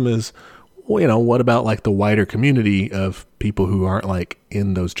anarcho-syndicalism is, what about like the wider community of people who aren't like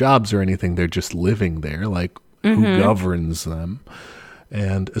in those jobs or anything? They're just living there. Like who governs them?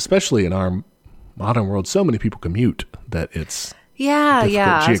 And especially in our modern world, so many people commute that it's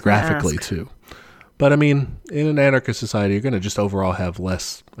difficult geographically too. But I mean, in an anarchist society, you're going to just overall have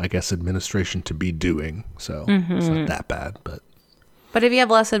less, I guess, administration to be doing. So it's not that bad. But if you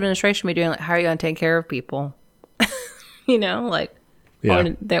have less administration to be doing, like, how are you going to take care of people? Like,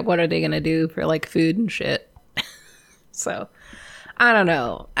 what are they going to do for like food and shit? So I don't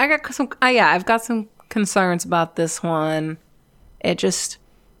know. I've got some concerns about this one. It just,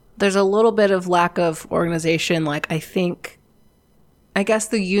 there's a little bit of lack of organization. Like, I guess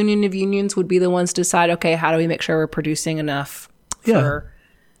the union of unions would be the ones to decide, okay, how do we make sure we're producing enough for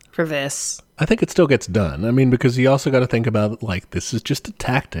this? I think it still gets done. I mean, because you also got to think about, like, this is just a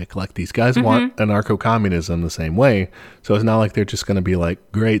tactic. Like, these guys want anarcho-communism the same way. So it's not like they're just going to be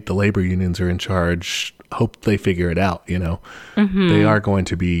like, great, the labor unions are in charge. Hope they figure it out, They are going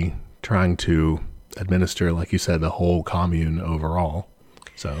to be trying to administer, like you said, the whole commune overall.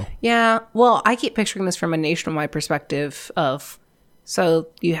 So yeah, well, I keep picturing this from a nationwide perspective of, so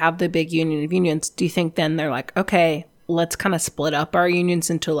you have the big union of unions. Do you think then they're like, okay, let's kind of split up our unions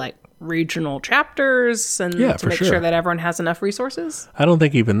into like regional chapters and to make sure that everyone has enough resources? I don't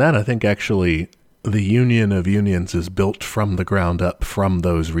think even that. I think actually the union of unions is built from the ground up from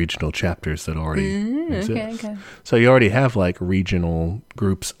those regional chapters that already exist. Okay. So you already have like regional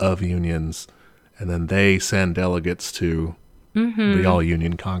groups of unions, and then they send delegates to the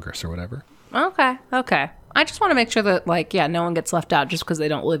all-union Congress or whatever. Okay. I just want to make sure that, like, no one gets left out just because they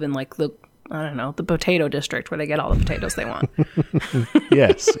don't live in, like, the potato district where they get all the potatoes they want.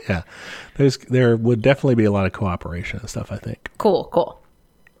 Yes, yeah. There would definitely be a lot of cooperation and stuff, I think. Cool.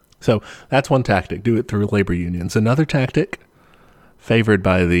 So that's one tactic. Do it through labor unions. Another tactic favored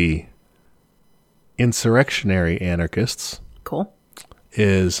by the insurrectionary anarchists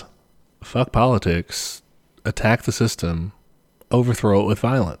is fuck politics, attack the system, overthrow it with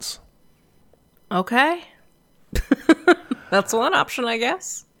violence. Okay. That's one option, I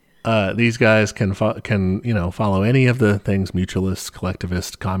guess. These guys can follow any of the things, mutualist,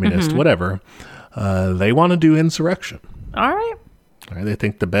 collectivist, communist, whatever. They want to do insurrection. All right. They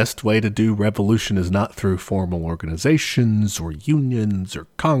think the best way to do revolution is not through formal organizations or unions or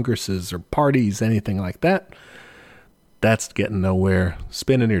congresses or parties, anything like that. That's getting nowhere.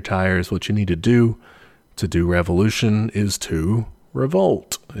 Spinning your tires. What you need to do revolution is to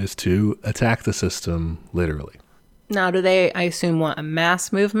revolt, is to attack the system, literally. Now, do they, I assume, want a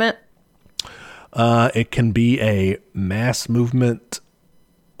mass movement? It can be a mass movement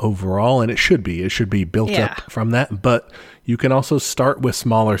overall, and it should be built up from that. But you can also start with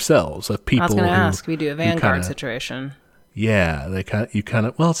smaller cells of people. I was going to ask, we do a Vanguard situation. Yeah,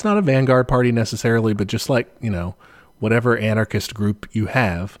 well, it's not a Vanguard party necessarily, but just like, whatever anarchist group you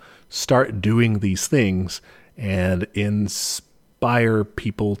have, start doing these things and inspire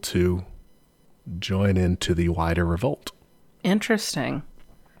people to join into the wider revolt. Interesting.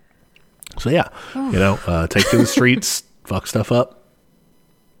 So yeah, take to the streets, fuck stuff up,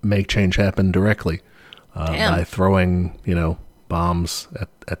 make change happen directly by throwing, bombs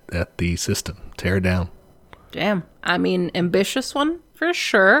at the system, tear it down. Damn. I mean, ambitious one for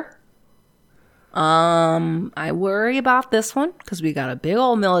sure. I worry about this one because we got a big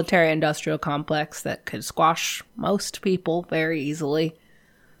old military industrial complex that could squash most people very easily.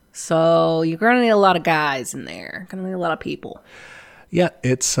 So you're going to need a lot of guys in there. Going to need a lot of people. Yeah,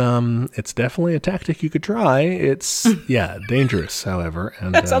 it's definitely a tactic you could try. It's dangerous, however.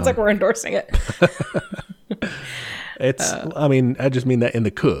 And that sounds like we're endorsing it. It's. I mean, I just mean that in the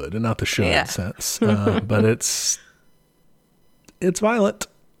could and not the should sense. But it's violent.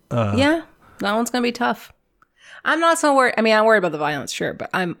 Yeah, that one's gonna be tough. I'm not so worried. I mean, I'm worried about the violence, sure, but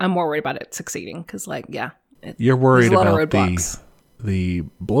I'm more worried about it succeeding because, you're worried about the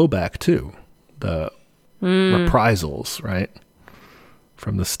blowback too, the reprisals, right,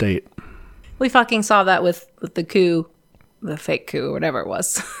 from the state. We fucking saw that with the coup, the fake coup, or whatever it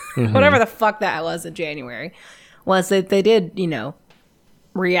was, whatever the fuck that was in January. Was that they did,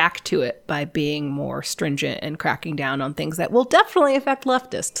 react to it by being more stringent and cracking down on things that will definitely affect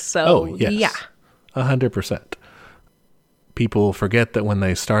leftists. So, yeah. 100%. People forget that when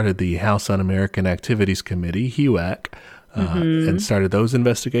they started the House Un-American Activities Committee, HUAC, and started those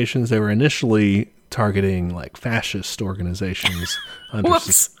investigations, they were initially targeting like fascist organizations under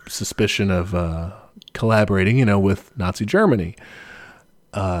suspicion of collaborating, with Nazi Germany.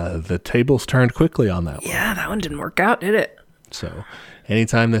 The tables turned quickly on that one. Yeah, that one didn't work out, did it? So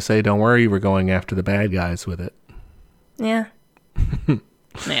anytime they say, don't worry, we're going after the bad guys with it. Yeah.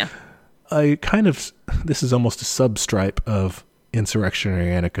 Yeah. This is almost a substripe of insurrectionary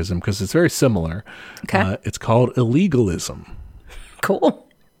anarchism because it's very similar. Okay. It's called illegalism. Cool.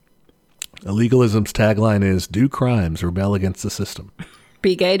 Illegalism's tagline is, do crimes, rebel against the system.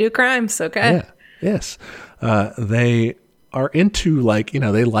 Be gay, do crimes. Okay. Yeah. Yes. They are into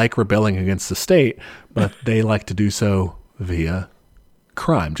they like rebelling against the state, but they like to do so via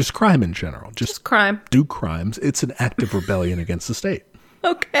crime, just crime in general. Just crime. Do crimes. It's an act of rebellion against the state.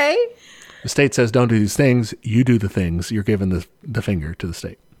 Okay. The state says don't do these things. You do the things. You're giving the finger to the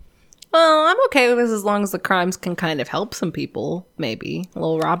state. Well, I'm okay with this as long as the crimes can kind of help some people, maybe. A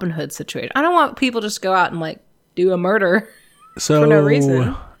little Robin Hood situation. I don't want people just to go out and do a murder for no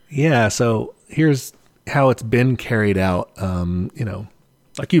reason. Yeah, so here's how it's been carried out.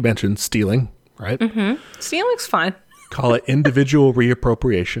 Like you mentioned, stealing, right? Mm-hmm. Stealing's fine. Call it individual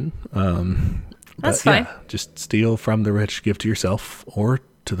reappropriation. That's fine. Yeah, just steal from the rich, give to yourself, or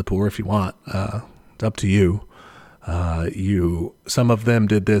to the poor if you want. It's up to you. Some of them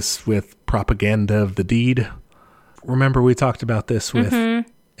did this with propaganda of the deed. Remember we talked about this with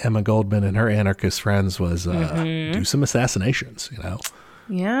Emma Goldman and her anarchist friends was do some assassinations,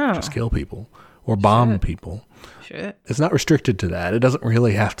 Yeah. Just kill people or bomb people. Shit. It's not restricted to that. It doesn't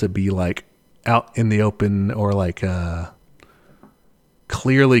really have to be out in the open or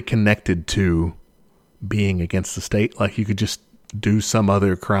clearly connected to being against the state. You could just do some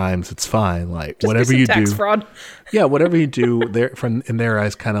other crimes. It's fine. Just whatever you tax do, fraud. Yeah, whatever you do, in their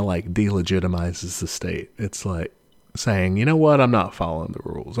eyes, kind of delegitimizes the state. It's saying, you know what, I'm not following the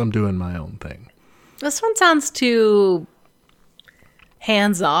rules. I'm doing my own thing. This one sounds too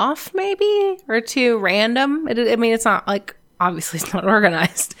hands off, maybe, or too random. It's not obviously it's not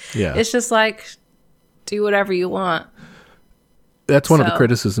organized. Yeah, it's just do whatever you want. That's one of the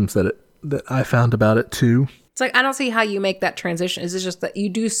criticisms that I found about it too. It's I don't see how you make that transition. Is it just that you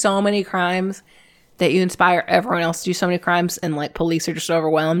do so many crimes that you inspire everyone else to do so many crimes and police are just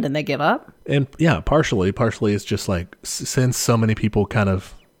overwhelmed and they give up? And yeah, partially it's just since so many people kind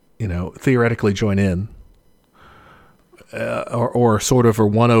of, theoretically join in or sort of are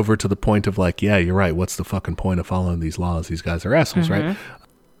won over to the point of yeah, you're right. What's the fucking point of following these laws? These guys are assholes, right?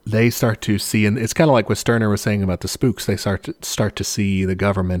 They start to see, and it's kind of like what Stirner was saying about the spooks. They start to see the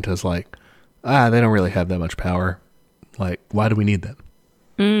government as they don't really have that much power. Why do we need them?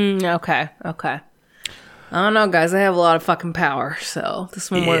 Okay. I don't know, guys. They have a lot of fucking power, so this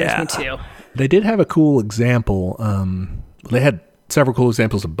one worries me too. They did have a cool example. They had several cool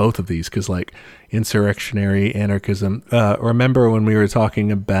examples of both of these because, insurrectionary anarchism. Remember when we were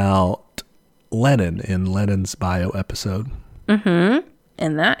talking about Lenin in Lenin's bio episode? Mm-hmm.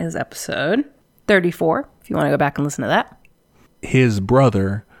 And that is episode 34, if you want to go back and listen to that. His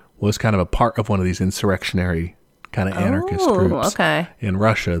brother was kind of a part of one of these insurrectionary kind of anarchist groups in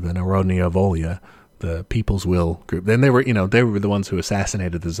Russia, the Narodnaya Volia, the People's Will group. Then they were the ones who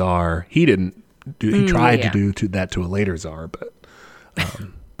assassinated the Tsar. He didn't do. He tried to do that to a later Tsar,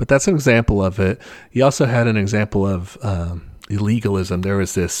 but that's an example of it. He also had an example of illegalism. There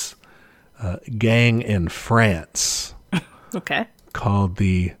was this gang in France, called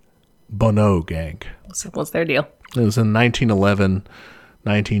the Bonneau Gang. What's their deal? It was in 1911,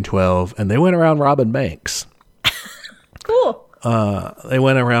 1912, and they went around robbing banks. Cool. They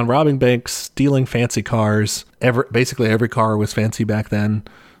went around robbing banks, stealing fancy cars. Basically, every car was fancy back then.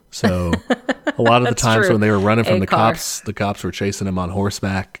 So a lot of the times when they were running from the cops were chasing them on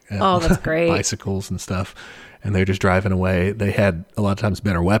horseback. That's great. Bicycles and stuff. And they're just driving away. They had a lot of times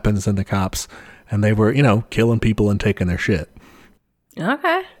better weapons than the cops. And they were, killing people and taking their shit.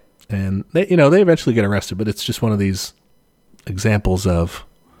 Okay. And they eventually get arrested, but it's just one of these examples of,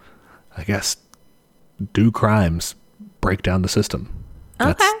 I guess, do crimes, break down the system.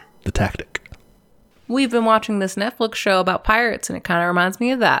 That's the tactic. We've been watching this Netflix show about pirates, and it kind of reminds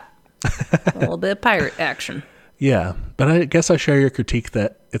me of that. A little bit of pirate action. Yeah, but I guess I share your critique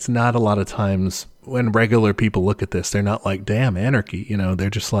that it's not a lot of times when regular people look at this, they're not like, damn, anarchy. They're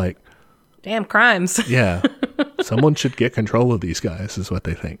just like, damn crimes. Yeah. Someone should get control of these guys is what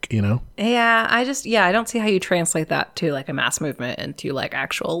they think, Yeah, I don't see how you translate that to like a mass movement into like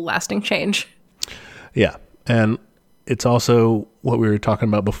actual lasting change. Yeah. And it's also what we were talking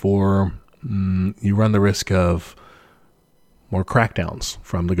about before. You run the risk of more crackdowns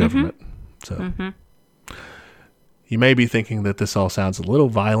from the government. So you may be thinking that this all sounds a little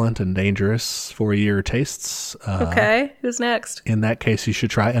violent and dangerous for your tastes. Okay. Who's next? In that case, you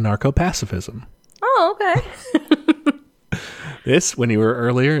should try anarcho-pacifism. Oh, okay. This, when you were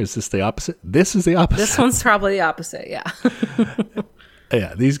earlier, is this the opposite? This is the opposite. This one's probably the opposite, yeah.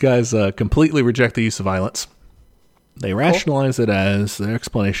 Yeah, these guys completely reject the use of violence. They rationalize it as, their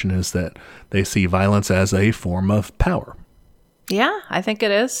explanation is that they see violence as a form of power. Yeah, I think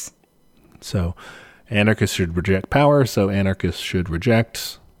it is. So anarchists should reject power, so anarchists should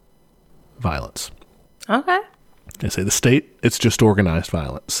reject violence. Okay. They say the state, it's just organized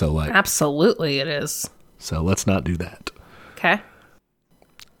violence. So absolutely it is. So let's not do that. Okay.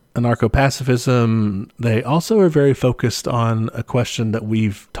 Anarcho-pacifism, they also are very focused on a question that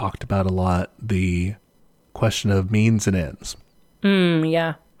we've talked about a lot, the question of means and ends.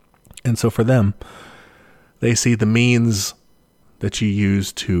 Yeah. And so for them, they see the means that you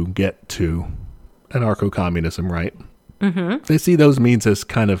use to get to anarcho-communism, right? Mm-hmm. They see those means as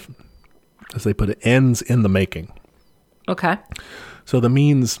kind of, as they put it, ends in the making. Okay. So the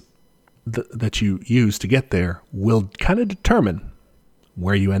means that you use to get there will kind of determine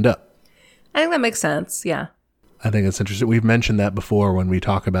where you end up. I think that makes sense, yeah. I think it's interesting. We've mentioned that before when we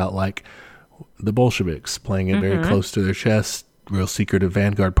talk about like the Bolsheviks playing it very close to their chest, real secretive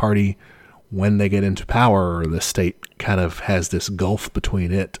vanguard party. When they get into power, the state kind of has this gulf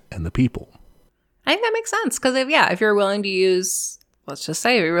between it and the people. I think that makes sense because if you're willing to use, let's just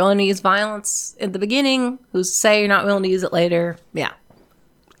say you're willing to use violence at the beginning, who's to say you're not willing to use it later? Yeah.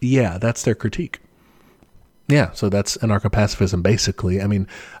 Yeah, that's their critique. Yeah, so that's anarcho-pacifism, basically. I mean,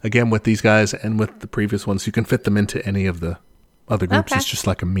 again, with these guys and with the previous ones, you can fit them into any of the other groups. Okay. It's just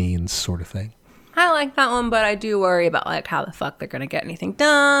like a means sort of thing. I like that one, but I do worry about like how the fuck they're going to get anything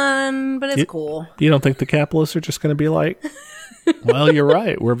done, but it's cool. You don't think the capitalists are just going to be like, well, you're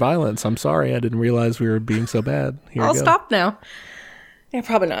right, we're violence. I'm sorry, I didn't realize we were being so bad. I'll stop now. Yeah,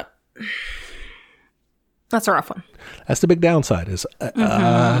 probably not. That's a rough one. That's the big downside is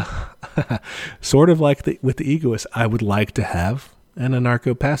sort of like with the egoists. I would like to have an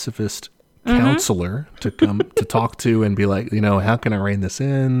anarcho-pacifist counselor to come to talk to and be like, how can I rein this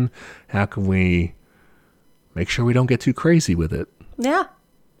in? How can we make sure we don't get too crazy with it? Yeah.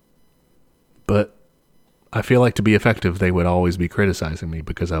 But I feel like to be effective, they would always be criticizing me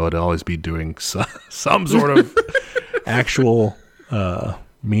because I would always be doing some sort of actual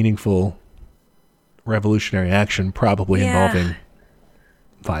meaningful revolutionary action, probably involving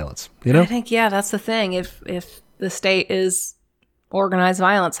violence. I think that's the thing. If the state is organized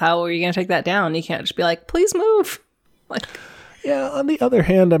violence, how are you going to take that down? You can't just be like, please move. Yeah. On the other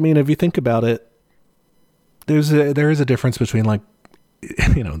hand, I mean, if you think about it, there is a difference between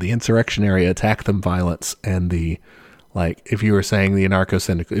the insurrectionary attack them violence and the if you were saying the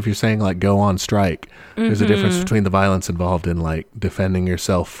anarcho-syndicate, if you're saying go on strike, there's a difference between the violence involved in defending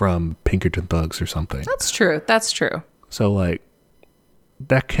yourself from Pinkerton thugs or something. That's true. So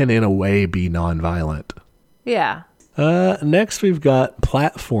that can in a way be nonviolent. Yeah. Next, we've got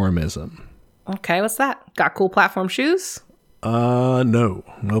platformism. Okay, what's that? Got cool platform shoes? No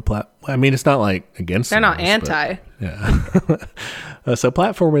I mean, it's not like against They're not those, anti. yeah. So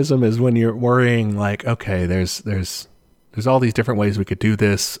platformism is when you're worrying like, okay, there's all these different ways we could do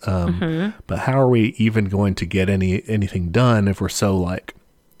this, but how are we even going to get anything done if we're so like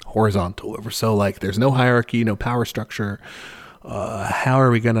horizontal? If we're so like there's no hierarchy, no power structure. How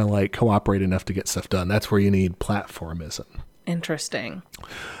are we going to like cooperate enough to get stuff done? That's where you need platformism. Interesting.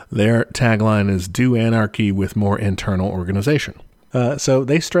 Their tagline is "Do anarchy with more internal organization." So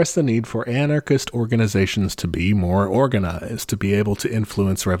they stress the need for anarchist organizations to be more organized, to be able to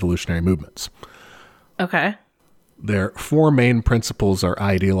influence revolutionary movements. Okay. Their 4 main principles are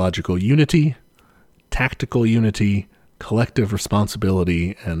ideological unity, tactical unity, collective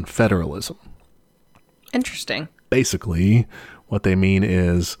responsibility, and federalism. Interesting. Basically, what they mean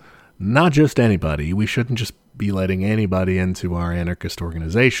is not just anybody. We shouldn't just be letting anybody into our anarchist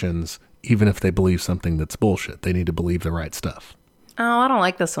organizations, even if they believe something that's bullshit. They need to believe the right stuff. Oh, I don't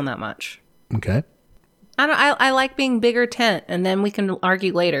like this one that much. Okay. I like being bigger tent, and then we can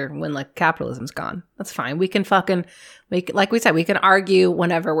argue later when like capitalism's gone. That's fine. We can like we said, we can argue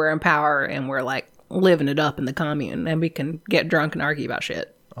whenever we're in power and we're like living it up in the commune, and we can get drunk and argue about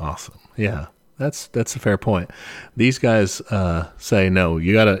shit. Awesome. Yeah. That's a fair point. These guys say no.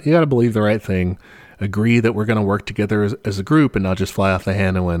 You gotta believe the right thing. Agree that we're gonna work together as a group and not just fly off the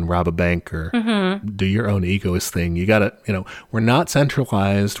handle and rob a bank or do your own egoist thing. You gotta, we're not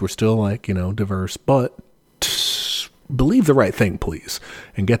centralized. We're still like diverse, but believe the right thing, please,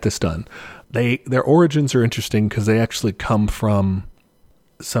 and get this done. Their origins are interesting because they actually come from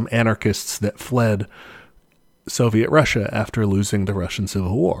some anarchists that fled Soviet Russia after losing the Russian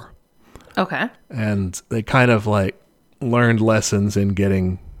Civil War. Okay. And they kind of like learned lessons in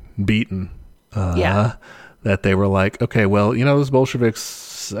getting beaten. That they were like, okay, well, those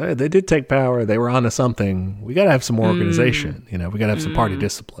Bolsheviks, they did take power. They were onto something. We got to have some more organization. We got to have some party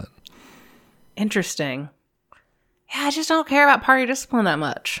discipline. Interesting. Yeah, I just don't care about party discipline that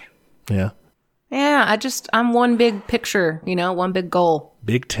much. Yeah. Yeah, I'm one big picture, one big goal.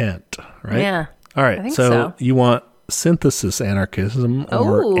 Big tent, right? Yeah. All right. I think So you want synthesis anarchism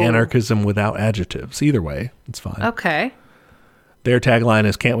or anarchism without adjectives. Either way, it's fine. Okay. Their tagline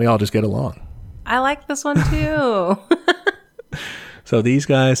is, can't we all just get along? I like this one too. So these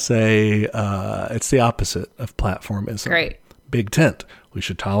guys say it's the opposite of platformism. Great. Big tent. We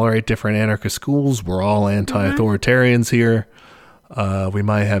should tolerate different anarchist schools. We're all anti-authoritarians here. We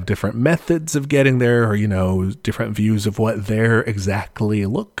might have different methods of getting there or, different views of what there exactly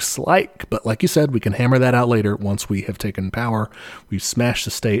looks like. But like you said, we can hammer that out later once we have taken power. We've smashed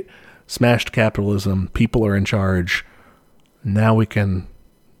the state, smashed capitalism. People are in charge. Now we can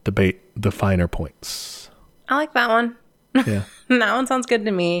debate the finer points. I like that one. Yeah. That one sounds good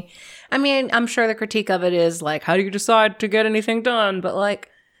to me. I mean, I'm sure the critique of it is like, how do you decide to get anything done? But like,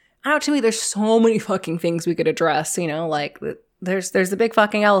 I don't know, to me, there's so many fucking things we could address, like there's the big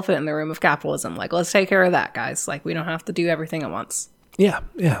fucking elephant in the room of capitalism. Like, let's take care of that, guys. Like, we don't have to do everything at once. Yeah.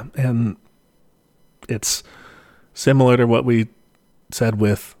 Yeah. And it's similar to what we said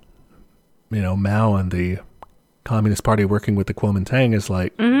with, Mao and the Communist Party working with the Kuomintang is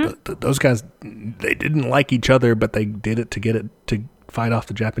like, those guys, they didn't like each other, but they did it to fight off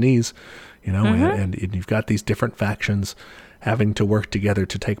the Japanese, and you've got these different factions having to work together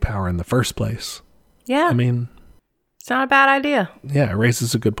to take power in the first place. Yeah. I mean, it's not a bad idea. Yeah, it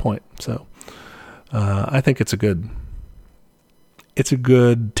raises a good point. So I think it's a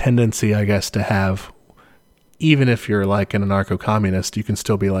good tendency, I guess, to have. Even if you're like an anarcho-communist, you can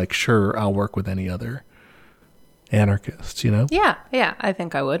still be like, sure, I'll work with any other anarchists, Yeah, I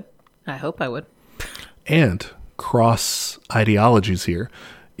think I would. I hope I would. And cross ideologies here.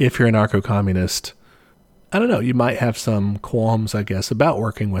 If you're an anarcho-communist, I don't know, you might have some qualms, I guess, about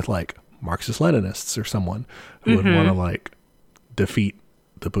working with like Marxist-Leninists or someone who would want to like defeat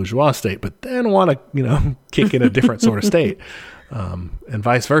the bourgeois state, but then want to, kick in a different sort of state. And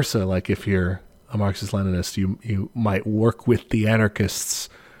vice versa. Like if you're a Marxist-Leninist, you might work with the anarchists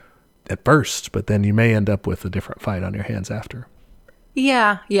at first, but then you may end up with a different fight on your hands after.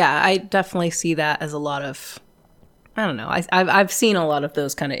 Yeah, I definitely see that as a lot of, I don't know, I've seen a lot of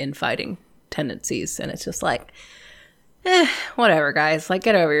those kind of infighting tendencies, and it's just like, whatever, guys, like,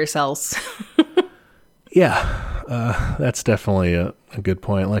 get over yourselves. Yeah, that's definitely a good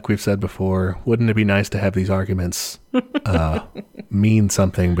point. Like we've said before, wouldn't it be nice to have these arguments mean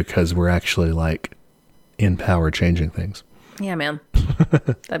something because we're actually like in power changing things? Yeah, man.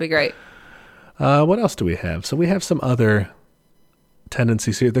 That'd be great. What else do we have? So we have some other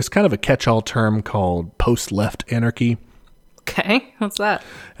tendencies here. There's kind of a catch-all term called post-left anarchy. Okay, what's that?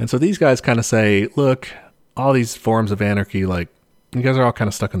 And so these guys kind of say, look, all these forms of anarchy, like, you guys are all kind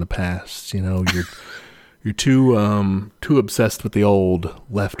of stuck in the past. You know, you're too obsessed with the old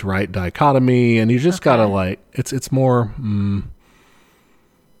left-right dichotomy, and you just gotta, like, it's more,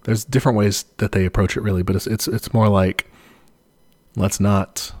 there's different ways that they approach it, really, but it's more like, let's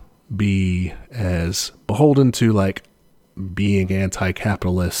not be as beholden to, like, being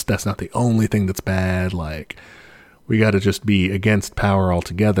anti-capitalist. That's not the only thing that's bad. Like, we got to just be against power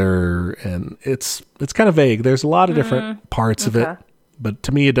altogether. And it's kind of vague. There's a lot of different parts of it, but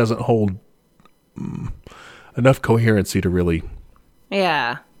to me, it doesn't hold enough coherency to really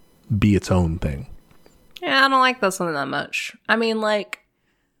be its own thing. Yeah, I don't like this one that much. I mean, like,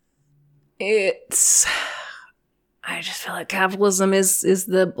 I just feel like capitalism is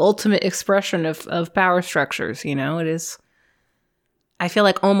the ultimate expression of power structures, you know? It is. I feel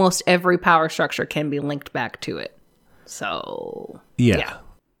like almost every power structure can be linked back to it. So, yeah.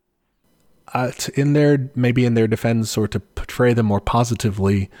 In their defense, or to portray them more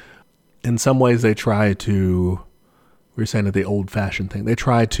positively, in some ways they try to, we're saying that the old-fashioned thing, they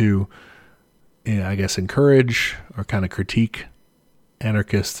try to, I guess, encourage or kind of critique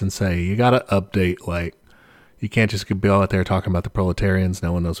anarchists and say, you got to update, like, you can't just be out there talking about the proletarians.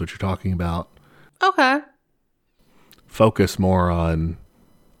 No one knows what you're talking about. Okay. Focus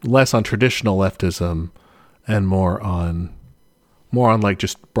less on traditional leftism and more on like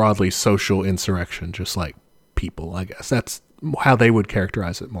just broadly social insurrection, just like people, I guess. That's how they would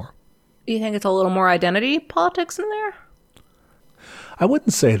characterize it more. Do you think it's a little more identity politics in there? I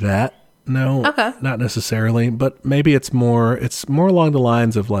wouldn't say that. No, not necessarily, but maybe it's more along the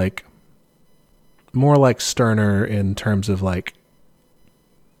lines of like, more like Stirner in terms of like,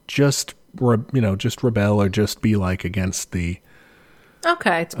 just rebel or just be like against the.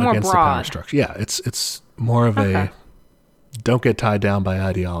 Okay, it's more broad. The power structure. Yeah, it's more of a don't get tied down by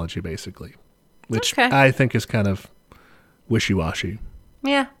ideology, basically, which I think is kind of wishy-washy.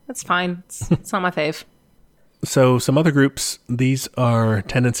 Yeah, that's fine. It's not my fave. So some other groups, these are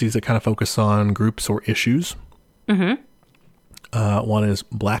tendencies that kind of focus on groups or issues. Mm-hmm. One is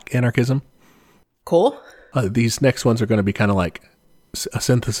black anarchism. Cool. These next ones are going to be kind of like a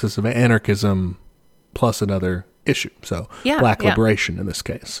synthesis of anarchism plus another issue. So black liberation in this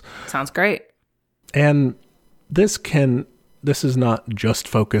case. Sounds great. And this is not just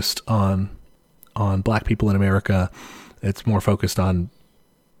focused on black people in America. It's more focused on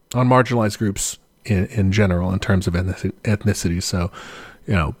marginalized groups in general in terms of ethnicity. So,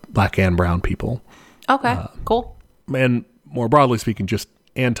 black and brown people. Okay, cool. And more broadly speaking, just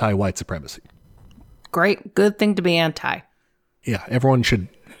anti-white supremacy. Great. Good thing to be anti. Yeah, everyone should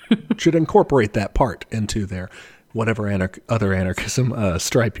incorporate that part into their whatever other anarchism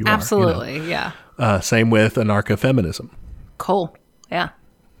stripe you Absolutely, are. Same with anarcho-feminism. Cool. Yeah.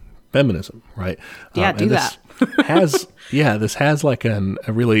 Feminism, right? Yeah, do that. This has like a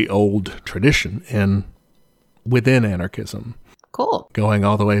really old tradition within anarchism. Cool. Going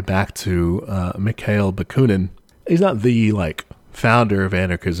all the way back to Mikhail Bakunin. He's not the like founder of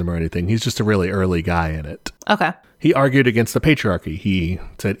anarchism or anything. He's just a really early guy in it. Okay. He argued against the patriarchy. He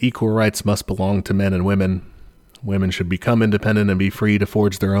said equal rights must belong to men and women. Women should become independent and be free to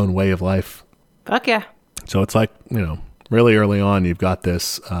forge their own way of life. Fuck yeah. So it's like, really early on, you've got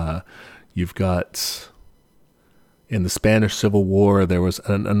this, in the Spanish Civil War, there was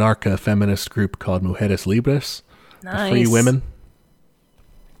an anarcha-feminist group called Mujeres Libres, the free women,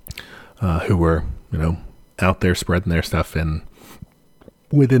 who were, out there spreading their stuff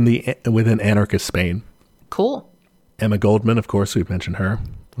within anarchist Spain. Cool. Emma Goldman, of course, we've mentioned her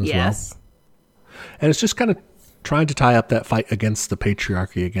as well. And it's just kind of trying to tie up that fight against the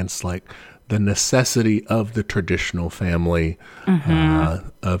patriarchy, against like the necessity of the traditional family,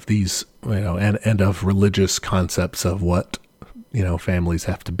 of these, and of religious concepts of what, families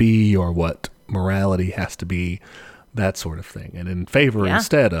have to be or what morality has to be, that sort of thing. And in favor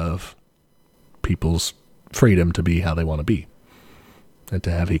instead of people's freedom to be how they want to be and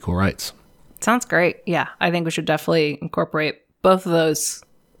to have equal rights. Sounds great. Yeah, I think we should definitely incorporate both of those,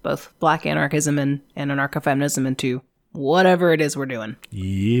 both black anarchism and anarcho-feminism into whatever it is we're doing.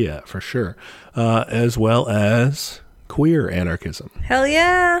 Yeah, for sure. As well as queer anarchism. Hell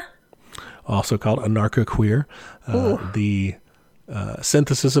yeah. Also called anarcho-queer. The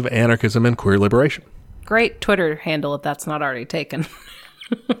synthesis of anarchism and queer liberation. Great Twitter handle if that's not already taken.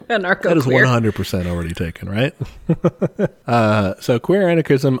 Anarcho-queer. That is 100% already taken, right? So queer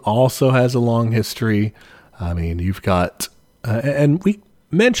anarchism also has a long history. I mean, you've got, and we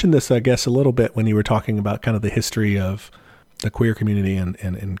mentioned this, I guess, a little bit when you were talking about kind of the history of the queer community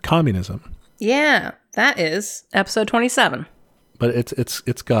and communism. Yeah, that is episode 27. But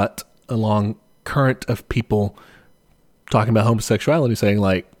it's got a long current of people talking about homosexuality, saying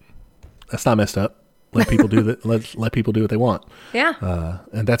like, that's not messed up. Let people do that. Let people do what they want. Yeah.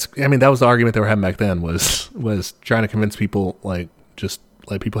 And that was the argument they were having back then, was trying to convince people, like, just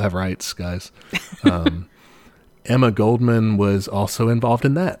let people have rights, guys. Emma Goldman was also involved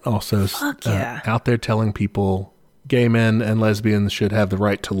in that. Also, out there telling people gay men and lesbians should have the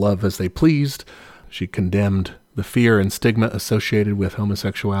right to love as they pleased. She condemned the fear and stigma associated with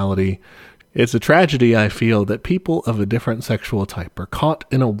homosexuality. It's a tragedy, I feel, that people of a different sexual type are caught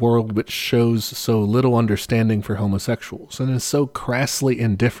in a world which shows so little understanding for homosexuals and is so crassly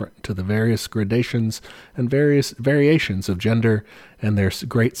indifferent to the various gradations and various variations of gender and their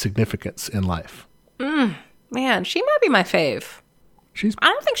great significance in life. Man, she might be my fave. I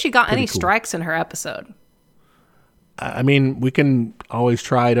don't think she got any strikes in her episode. I mean, we can always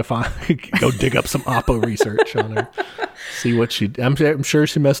try to go dig up some Oppo research on her, see what I'm sure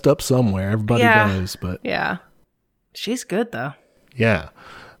she messed up somewhere. Everybody does, but yeah, she's good though. Yeah,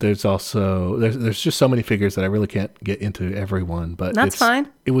 there's also there's just so many figures that I really can't get into everyone, but that's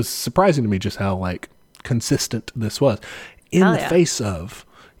fine. It was surprising to me just how like consistent this was in the face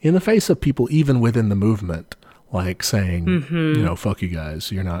of people even within the movement. Like saying, fuck you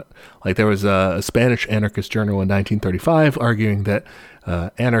guys. You're not, like, there was a Spanish anarchist journal in 1935 arguing that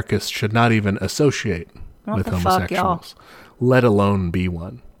anarchists should not even associate with homosexuals, let alone be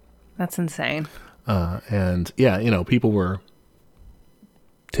one. That's insane. And yeah, people were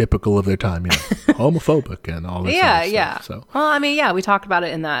typical of their time, homophobic and all this stuff. So, well, I mean, we talked about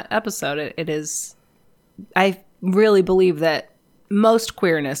it in that episode. It is, I really believe that most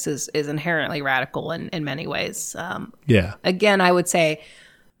queerness is inherently radical in many ways. Again, I would say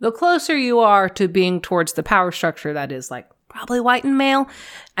the closer you are to being towards the power structure that is like probably white and male,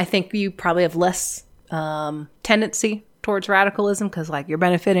 I think you probably have less tendency towards radicalism because like you're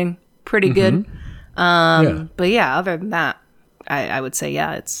benefiting pretty good. But yeah, other than that, I would say,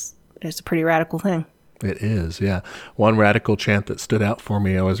 it's a pretty radical thing. It is, yeah. One radical chant that stood out for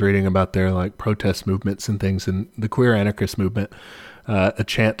me, I was reading about their like protest movements and things in the queer anarchist movement, a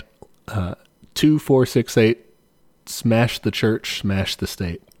chant, 2468, smash the church, smash the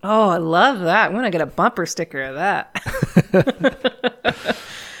state. Oh, I love that. I'm going to get a bumper sticker of that.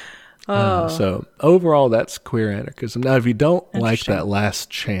 So overall, that's queer anarchism. Now, if you don't like that last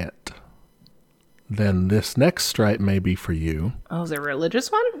chant, then this next stripe may be for you. Oh, is it a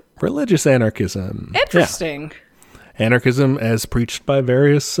religious one? Religious anarchism. Interesting. Yeah. Anarchism as preached by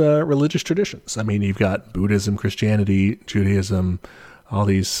various religious traditions. I mean, you've got Buddhism, Christianity, Judaism, all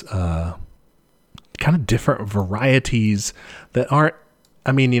these kind of different varieties that aren't,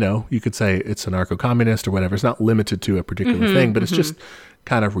 I mean, you could say it's anarcho-communist or whatever. It's not limited to a particular thing, but it's just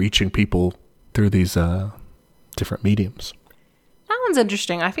kind of reaching people through these different mediums. That one's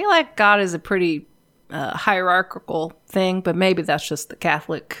interesting. I feel like God is a pretty hierarchical thing, but maybe that's just the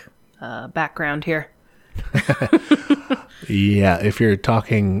Catholic background here. Yeah, if you're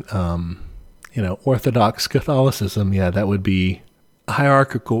talking, Orthodox Catholicism, that would be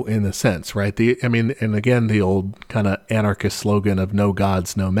hierarchical in a sense, right? And again, the old kind of anarchist slogan of no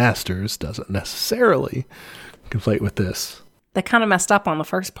gods, no masters doesn't necessarily conflate with this. They kind of messed up on the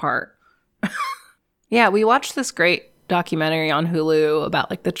first part. Yeah, we watched this great documentary on Hulu about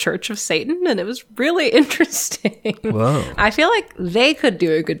like the Church of Satan, and it was really interesting. Whoa. I feel like they could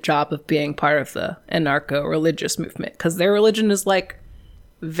do a good job of being part of the anarcho-religious movement because their religion is like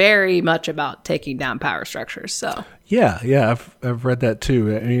very much about taking down power structures. So yeah, I've read that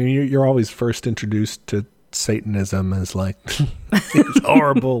too. I mean, you're always first introduced to Satanism as like it's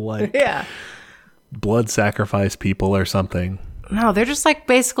horrible, like blood sacrifice people or something. No, they're just like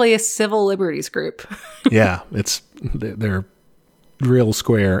basically a civil liberties group. Yeah, they're real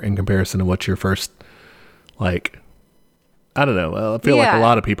square in comparison to what your first, like, I don't know. I feel like a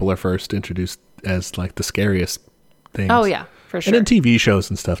lot of people are first introduced as like the scariest things. Oh yeah, for sure. And in TV shows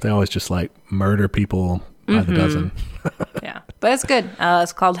and stuff, they always just like murder people by the dozen. Yeah, but it's good.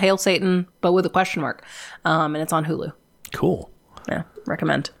 It's called Hail Satan, but with a question mark, and it's on Hulu. Cool. Yeah,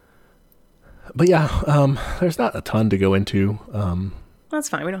 recommend. But there's not a ton to go into. That's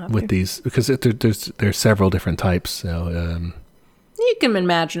fine. We don't have with these because there's several different types. So you can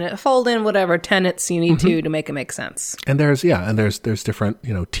imagine it. Fold in whatever tenets you need to make it make sense. And there's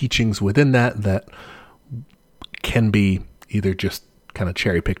different teachings within that can be either just kind of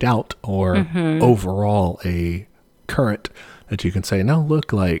cherry picked out or overall a current that you can say, no,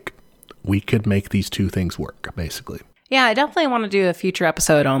 look, like we could make these two things work, basically. Yeah, I definitely want to do a future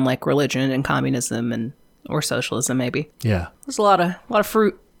episode on like religion and communism and Or socialism, maybe. Yeah, There's a lot of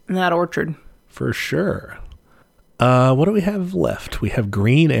fruit in that orchard. for sure. What do we have left? We have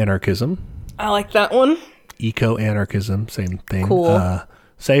green anarchism, I like that one. eco-anarchism, same thing. Cool.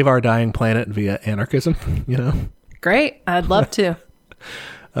 Save our dying planet via anarchism, you know? Great. I'd love to.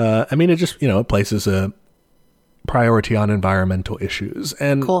 I mean, it just, it places a priority on environmental issues.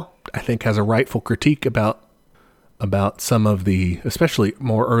 And Cool. I think has a rightful critique about some of the, especially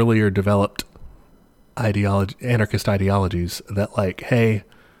more earlier developed anarchist ideologies that like, hey,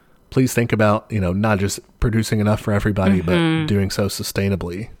 please think about, not just producing enough for everybody, but doing so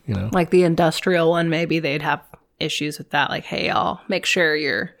sustainably, Like the industrial one, maybe they'd have issues with that. Like, hey, y'all, make sure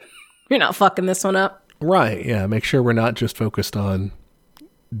you're not fucking this one up. Right. Yeah. Make sure we're not just focused on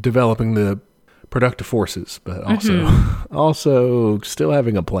developing the productive forces, but also still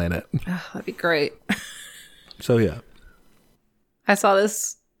having a planet. Oh, that'd be great. So, yeah. I saw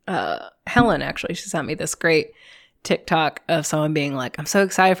this, Helen actually, she sent me this great TikTok of someone being like, I'm so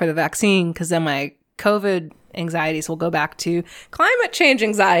excited for the vaccine because then my COVID anxieties will go back to climate change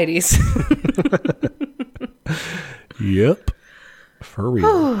anxieties. Yep. For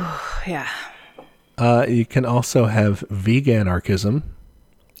real. Yeah. You can also have veganarchism.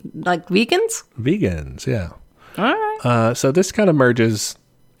 Like vegans? Vegans, yeah. All right. So this kind of merges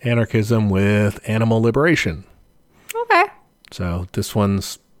anarchism with animal liberation. Okay. So this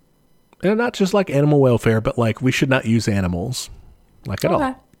one's not just like animal welfare, but like we should not use animals like at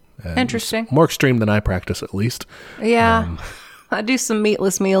all. And Interesting. more extreme than I practice, at least. Yeah. I do some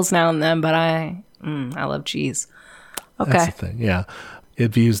meatless meals now and then, but I love cheese. Okay. That's the thing, yeah. It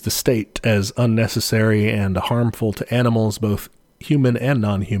views the state as unnecessary and harmful to animals, both human and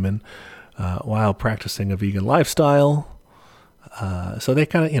non-human, while practicing a vegan lifestyle. So they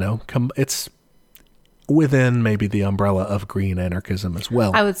kind of, it's within maybe the umbrella of green anarchism as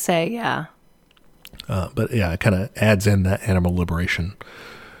well. I would say, yeah. But yeah, it kind of adds in that animal liberation.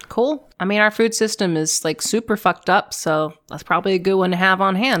 Cool. I mean, our food system is like super fucked up, so that's probably a good one to have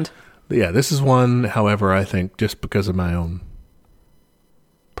on hand. But yeah, this is one, however, I think just because of my own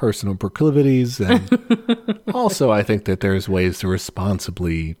personal proclivities, and also I think that there's ways to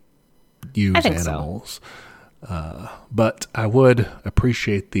responsibly use animals. So. But I would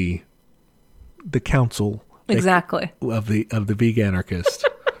appreciate the counsel Exactly. of the veganarchist.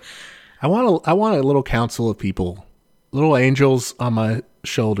 I want a little council of people, little angels on my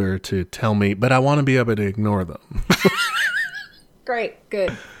shoulder to tell me, but I want to be able to ignore them. Great.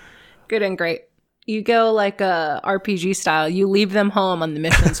 Good and great. You go like a RPG style. You leave them home on the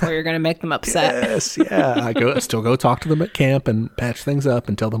missions where you're going to make them upset. Yes, yeah. I still go talk to them at camp and patch things up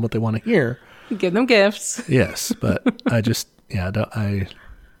and tell them what they want to hear. Give them gifts. Yes, but I just I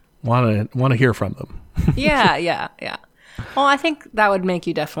want to hear from them. Yeah. Well, I think that would make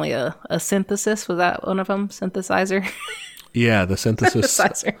you definitely a synthesis. Was that one of them? Synthesizer? Yeah, the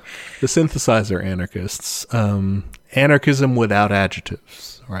Synthesizer. The synthesizer anarchists. Anarchism without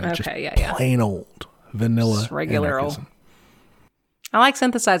adjectives, right? Okay, just plain old vanilla just regular anarchism. old. I like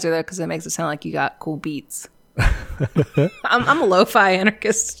synthesizer though because it makes it sound like you got cool beats. I'm a lo-fi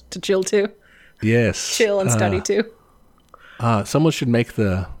anarchist to chill to. Yes, Chill and study too. Someone should make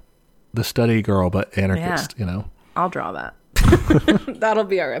the study girl, but anarchist. I'll draw that. That'll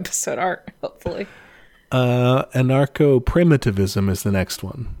be our episode art, hopefully. Anarcho-primitivism is the next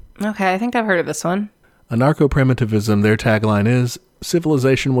one. Okay, I think I've heard of this one. Anarcho-primitivism, their tagline is,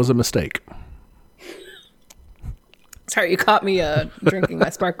 civilization was a mistake. Sorry, you caught me drinking my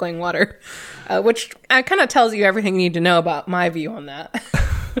sparkling water, which kind of tells you everything you need to know about my view on that.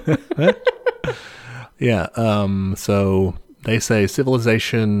 Yeah, so they say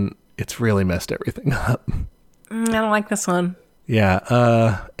civilization, it's really messed everything up. I don't like this one.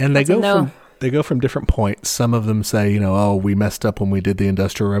 Yeah, and they go from different points. Some of them say, we messed up when we did the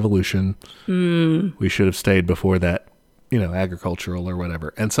Industrial Revolution. We should have stayed before that, agricultural or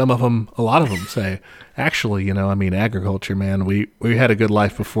whatever. And a lot of them say, actually, agriculture, man, we had a good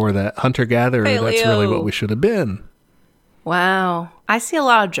life before that. Hunter-gatherer, that's really what we should have been. Wow. I see a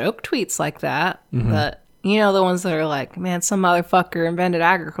lot of joke tweets like that. But, the ones that are like, man, some motherfucker invented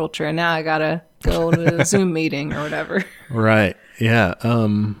agriculture and now I gotta go to a Zoom meeting or whatever. Right. Yeah.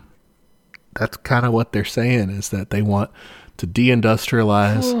 That's kind of what they're saying is that they want to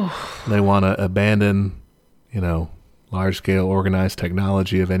deindustrialize. They want to abandon, large-scale organized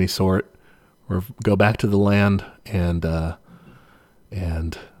technology of any sort, or go back to the land and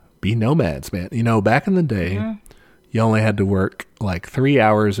be nomads, man. Back in the day, you only had to work like 3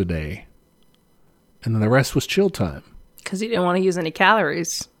 hours a day, and then the rest was chill time. Because you didn't want to use any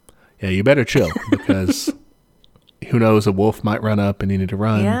calories. Yeah, you better chill because who knows, a wolf might run up and you need to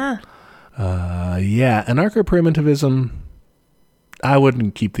run. Yeah. Yeah, anarcho-primitivism, I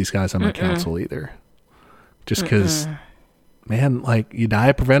wouldn't keep these guys on my council either. Just because, man, like, you die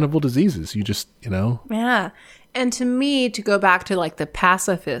of preventable diseases. You just, Yeah. And to me, to go back to like the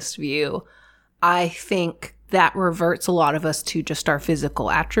pacifist view, I think that reverts a lot of us to just our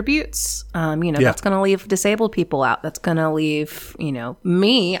physical attributes. That's going to leave disabled people out. That's going to leave,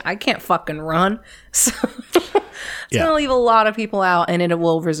 me. I can't fucking run. So it's going to leave a lot of people out, and it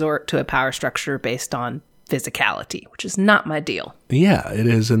will resort to a power structure based on physicality, which is not my deal. Yeah, it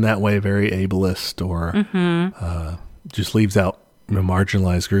is in that way very ableist, or just leaves out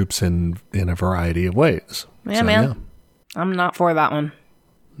marginalized groups in a variety of ways. Yeah, so, man. Yeah. I'm not for that one.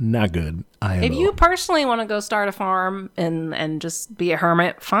 Not good. If you personally want to go start a farm and just be a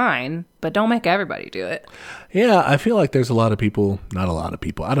hermit, fine, but don't make everybody do it. Yeah, I feel like there's a lot of people, not a lot of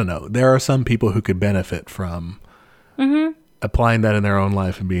people, I don't know. There are some people who could benefit from applying that in their own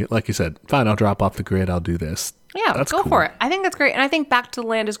life and be, like you said, fine, I'll drop off the grid, I'll do this. Yeah, that's go cool. for it. I think that's great. And I think back to the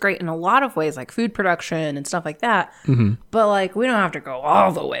land is great in a lot of ways, like food production and stuff like that. But like, we don't have to go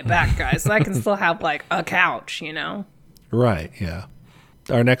all the way back, guys. I can still have like a couch, Right, yeah.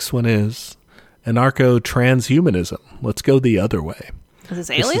 Our next one is anarcho-transhumanism. Let's go the other way. Is this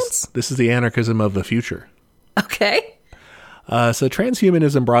aliens? This is the anarchism of the future. Okay. So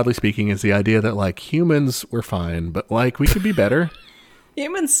transhumanism, broadly speaking, is the idea that like humans were fine, but like we could be better.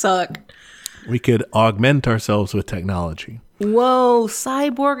 Humans suck. We could augment ourselves with technology. Whoa,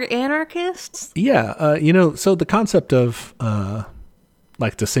 cyborg anarchists? Yeah, so the concept of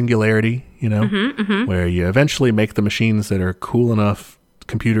like the singularity, where you eventually make the machines that are cool enough,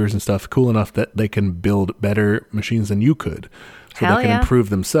 computers and stuff, cool enough that they can build better machines than you could. So Hell they can yeah. improve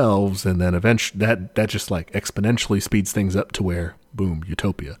themselves, and then eventually that just like exponentially speeds things up to where, boom,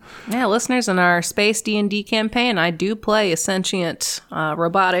 utopia. Yeah, listeners, in our space D&D campaign, I do play a sentient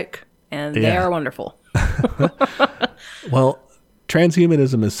robotic, and they are wonderful. Well,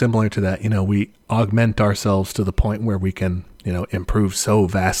 transhumanism is similar to that. We augment ourselves to the point where we can, improve so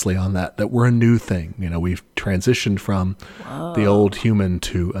vastly on that we're a new thing. We've transitioned from the old human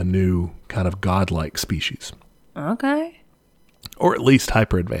to a new kind of godlike species. Okay. Or at least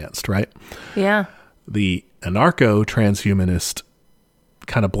hyper advanced, right? Yeah. The anarcho-transhumanist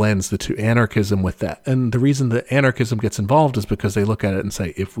kind of blends the two, anarchism with that. And the reason that anarchism gets involved is because they look at it and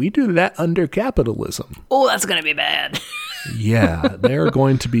say, if we do that under capitalism, oh, that's going to be bad. yeah, they're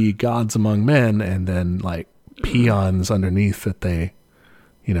going to be gods among men, and then like peons underneath that they,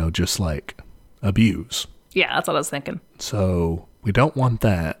 just like abuse. Yeah, that's what I was thinking. So we don't want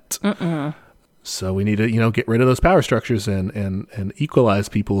that. So we need to, get rid of those power structures and equalize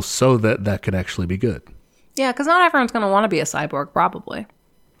people so that can actually be good. Yeah, because not everyone's going to want to be a cyborg, probably.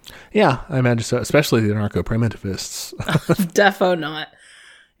 Yeah, I imagine so, especially the anarcho-primitivists. Defo not.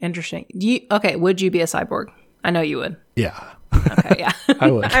 Interesting. Would you be a cyborg? I know you would. Yeah. Okay, yeah. I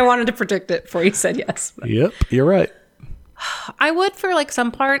would. I wanted to predict it before you said yes. But. Yep, you're right. I would for like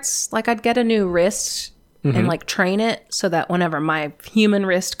some parts. Like I'd get a new wrist and like train it so that whenever my human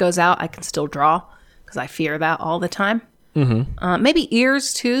wrist goes out, I can still draw, because I fear that all the time. Maybe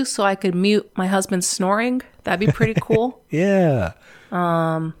ears too, so I could mute my husband's snoring. That'd be pretty cool. Yeah.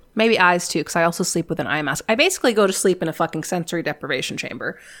 Maybe eyes too, because I also sleep with an eye mask. I basically go to sleep in a fucking sensory deprivation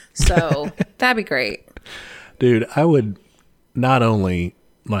chamber. So that'd be great. Dude, I would not only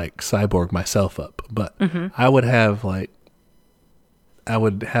like cyborg myself up, but I would have that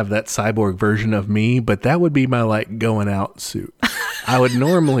cyborg version of me, but that would be my like going out suit. I would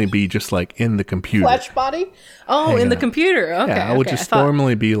normally be just like in the computer. Flesh body? Oh, in the computer. Okay. Yeah, I would just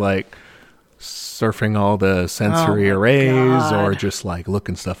normally be like surfing all the sensory arrays or just like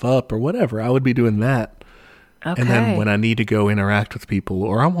looking stuff up or whatever. I would be doing that. Okay. And then when I need to go interact with people,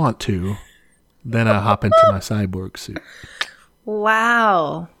 or I want to, then I hop into my cyborg suit.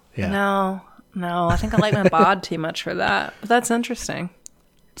 Wow. Yeah. No, I think I like my bod too much for that. But that's interesting.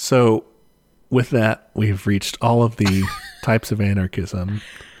 So with that, we've reached all of the types of anarchism.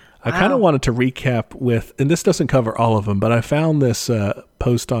 I kind of wanted to recap with, and this doesn't cover all of them, but I found this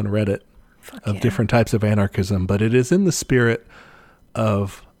post on Reddit of different types of anarchism, but it is in the spirit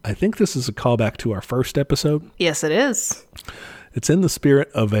of, I think this is a callback to our first episode. Yes, it is. It's in the spirit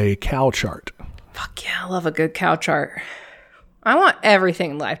of a cow chart. Fuck yeah, I love a good cow chart. I want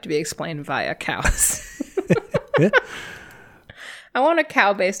everything in life to be explained via cows. I want a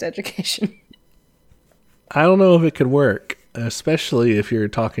cow-based education. I don't know if it could work, especially if you're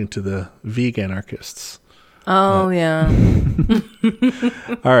talking to the vegan anarchists. Oh, yeah.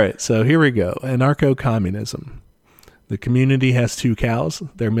 All right, so here we go. Anarcho-communism. The community has 2 cows.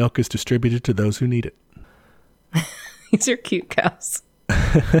 Their milk is distributed to those who need it. These are cute cows.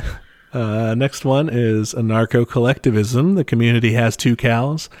 Next one is anarcho-collectivism. The community has 2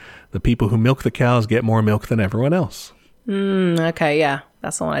 cows. The people who milk the cows get more milk than everyone else. Okay, yeah.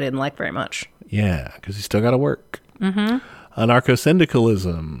 That's the one I didn't like very much. Yeah, because you still got to work.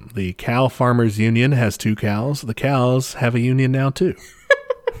 Anarcho-syndicalism. The cow farmers union has 2 cows. The cows have a union now, too.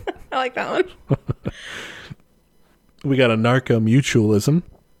 I like that one. We got anarcho-mutualism.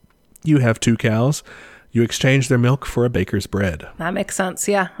 You have 2 cows. You exchange their milk for a baker's bread. That makes sense.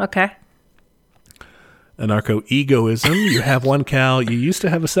 Yeah. Okay. Anarcho-egoism. You have 1 cow. You used to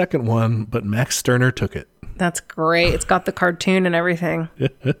have a second one, but Max Stirner took it. That's great. It's got the cartoon and everything.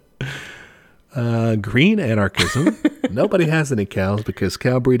 Green anarchism. Nobody has any cows because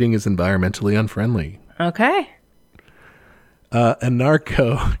cow breeding is environmentally unfriendly. Okay.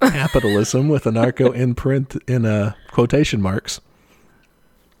 Anarcho-capitalism with anarcho in quotation marks.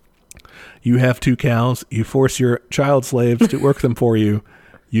 You have 2 cows. You force your child slaves to work them for you.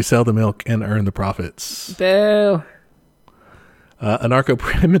 You sell the milk and earn the profits. Boo.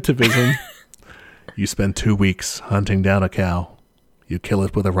 Anarcho-primitivism. You spend 2 weeks hunting down a cow. You kill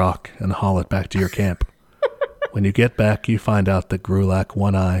it with a rock and haul it back to your camp. When you get back, you find out that Grulak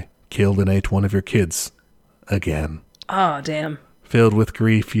One Eye killed and ate one of your kids. Again. Oh, damn. Filled with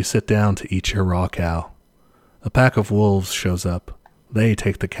grief, you sit down to eat your raw cow. A pack of wolves shows up. They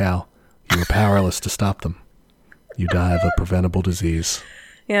take the cow. You are powerless to stop them. You die of a preventable disease.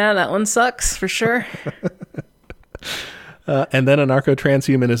 Yeah, that one sucks for sure. And then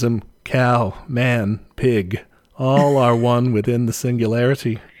anarcho-transhumanism. Cow, man, pig. All are one within the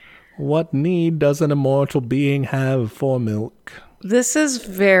singularity. What need does an immortal being have for milk? This is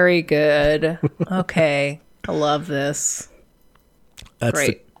very good. Okay. I love this. That's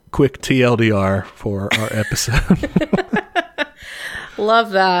Great. the quick TLDR for our episode.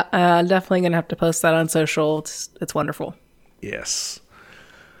 Love that. Definitely going to have to post that on social. It's wonderful. Yes.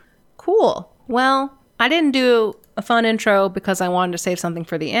 Cool. Well, I didn't do a fun intro because I wanted to save something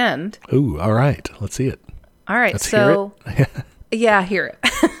for the end. Ooh, all right. Let's see it. All right. Let's so, hear it. yeah, hear it.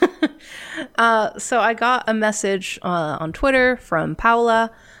 So I got a message on Twitter from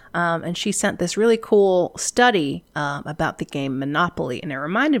Paula, and she sent this really cool study about the game Monopoly, and it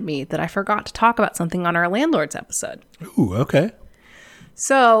reminded me that I forgot to talk about something on our Landlords episode. Ooh, okay.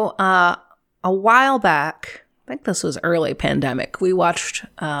 So a while back, I think this was early pandemic, we watched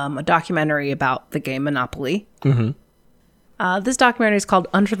a documentary about the game Monopoly. Mm-hmm. This documentary is called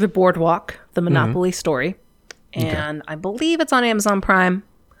Under the Boardwalk, The Monopoly Story. And I believe it's on Amazon Prime.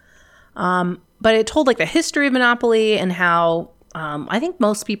 But it told like the history of Monopoly and how I think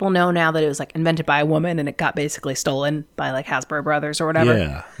most people know now that it was like invented by a woman and it got basically stolen by like Hasbro Brothers or whatever.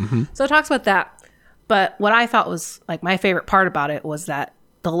 Yeah. Mm-hmm. So it talks about that. But what I thought was like my favorite part about it was that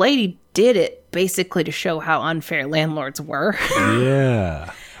the lady did it basically to show how unfair landlords were.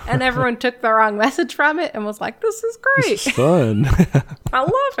 Yeah. And everyone took the wrong message from it and was like, this is great. This is fun. I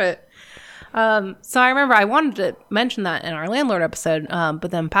love it. So I remember I wanted to mention that in our landlord episode,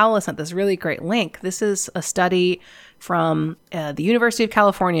 but then Paula sent this really great link. This is a study from the University of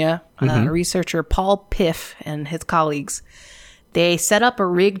California, researcher Paul Piff and his colleagues. They set up a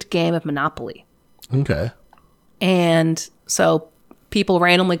rigged game of Monopoly. Okay. And so people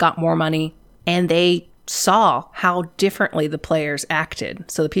randomly got more money and they saw how differently the players acted.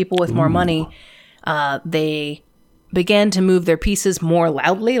 So the people with more money, they began to move their pieces more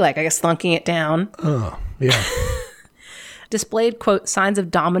loudly, like I guess thunking it down. Oh, yeah. Displayed, quote, signs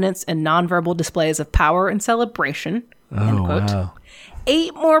of dominance and nonverbal displays of power and celebration, end quote. Wow.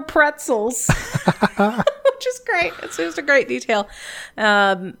 Ate more pretzels, which is great. It's just a great detail.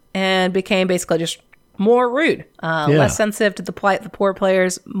 And became basically just more rude, less sensitive to the plight of the poor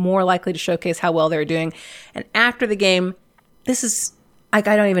players, more likely to showcase how well they're doing. And after the game, this is, like,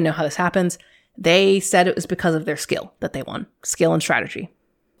 I don't even know how this happens. They said it was because of their skill that they won. Skill and strategy.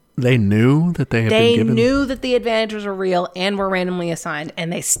 They knew that they had been given... They knew that the advantages were real and were randomly assigned,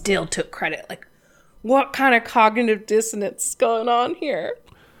 and they still took credit. Like, what kind of cognitive dissonance is going on here?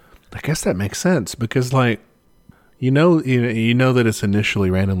 I guess that makes sense because, like, you know that it's initially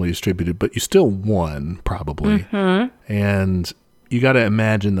randomly distributed, but you still won, probably. Mm-hmm. And you got to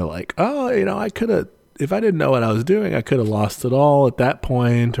imagine that, like, oh, I could have... If I didn't know what I was doing, I could have lost it all at that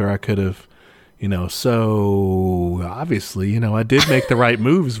point, or I could have... so obviously, I did make the right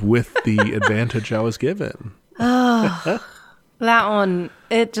moves with the advantage I was given. That one,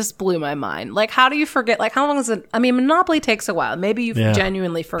 it just blew my mind. Like, how do you forget? Like, how long is it? I mean, Monopoly takes a while. Maybe you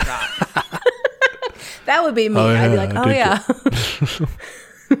genuinely forgot. That would be me. I'd be like, oh, yeah.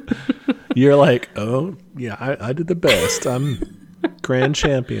 You're like, oh, yeah, I did the best. Grand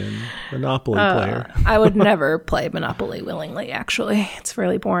champion, Monopoly player. I would never play Monopoly willingly, actually. It's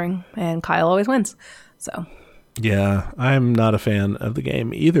really boring, and Kyle always wins. So, yeah, I'm not a fan of the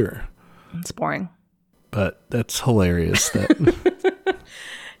game either. It's boring. But that's hilarious. That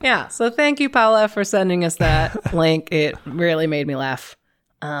Yeah, so thank you, Paula, for sending us that link. It really made me laugh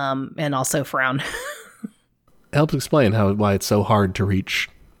and also frown. Helps explain why it's so hard to reach.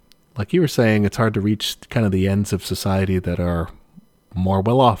 Like you were saying, it's hard to reach kind of the ends of society that are more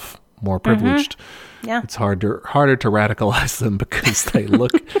well-off, more privileged. Yeah. It's harder to radicalize them because they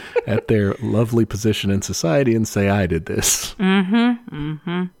look at their lovely position in society and say, I did this.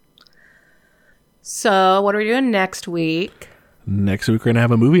 So what are we doing next week? Next week, we're going to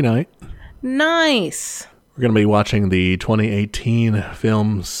have a movie night. Nice. We're going to be watching the 2018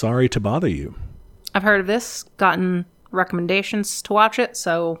 film Sorry to Bother You. I've heard of this, gotten recommendations to watch it,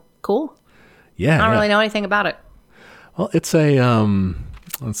 so cool. Yeah. I don't really know anything about it. Well, it's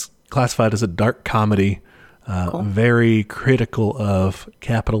it's classified as a dark comedy, Cool. very critical of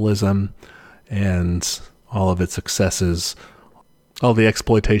capitalism and all of its excesses, all the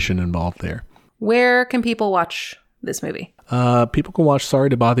exploitation involved there. Where can people watch this movie? People can watch Sorry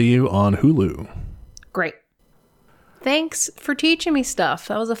to Bother You on Hulu. Great. Thanks for teaching me stuff.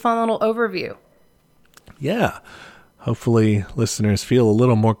 That was a fun little overview. Yeah. Hopefully listeners feel a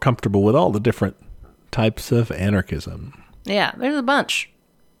little more comfortable with all the different types of anarchism. Yeah, there's a bunch.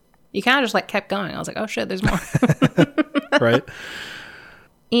 You kind of just kept going. I was like, oh shit, there's more. Right?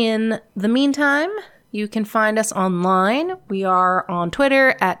 In the meantime, you can find us online. We are on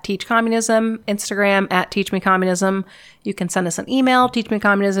Twitter at TeachCommunism, Instagram at TeachMeCommunism. You can send us an email,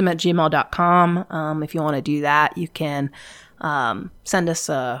 teachmecommunism@gmail.com. If you want to do that, you can send us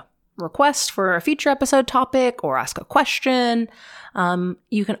a request for a future episode topic or ask a question.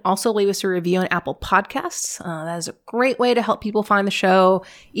 You can also leave us a review on Apple Podcasts. That is a great way to help people find the show.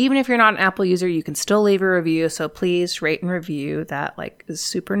 Even if you're not an Apple user, you can still leave a review. So please rate and review. That is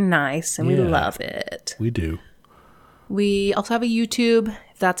super nice and we love it. We do. We also have a YouTube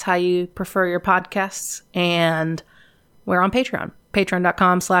if that's how you prefer your podcasts. And we're on Patreon.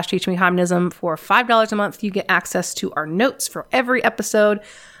 Patreon.com/teachmecommunism. For $5 a month, you get access to our notes for every episode.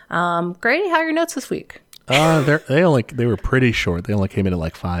 Grady, how are your notes this week? They were pretty short. They only came in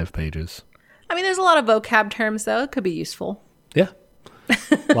at 5 pages. I mean, there's a lot of vocab terms, though. It could be useful. Yeah.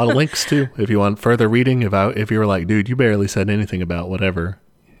 A lot of links, too. If you want further reading, if you were like, dude, you barely said anything about whatever,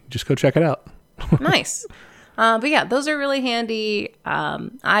 just go check it out. Nice. But yeah, those are really handy.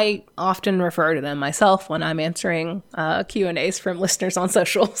 I often refer to them myself when I'm answering Q&As from listeners on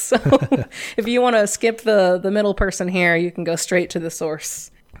social. So if you want to skip the middle person here, you can go straight to the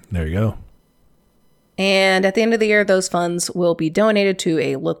source. There you go. And at the end of the year, those funds will be donated to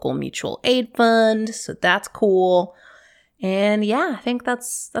a local mutual aid fund. So that's cool. And yeah, I think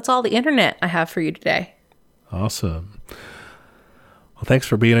that's all the internet I have for you today. Awesome. Well, thanks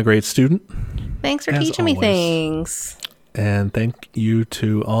for being a great student. Thanks for teaching me things. And thank you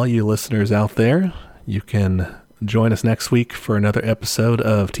to all you listeners out there. You can join us next week for another episode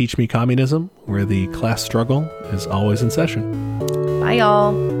of Teach Me Communism, where the class struggle is always in session. Bye,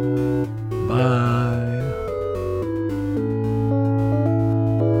 y'all. Bye.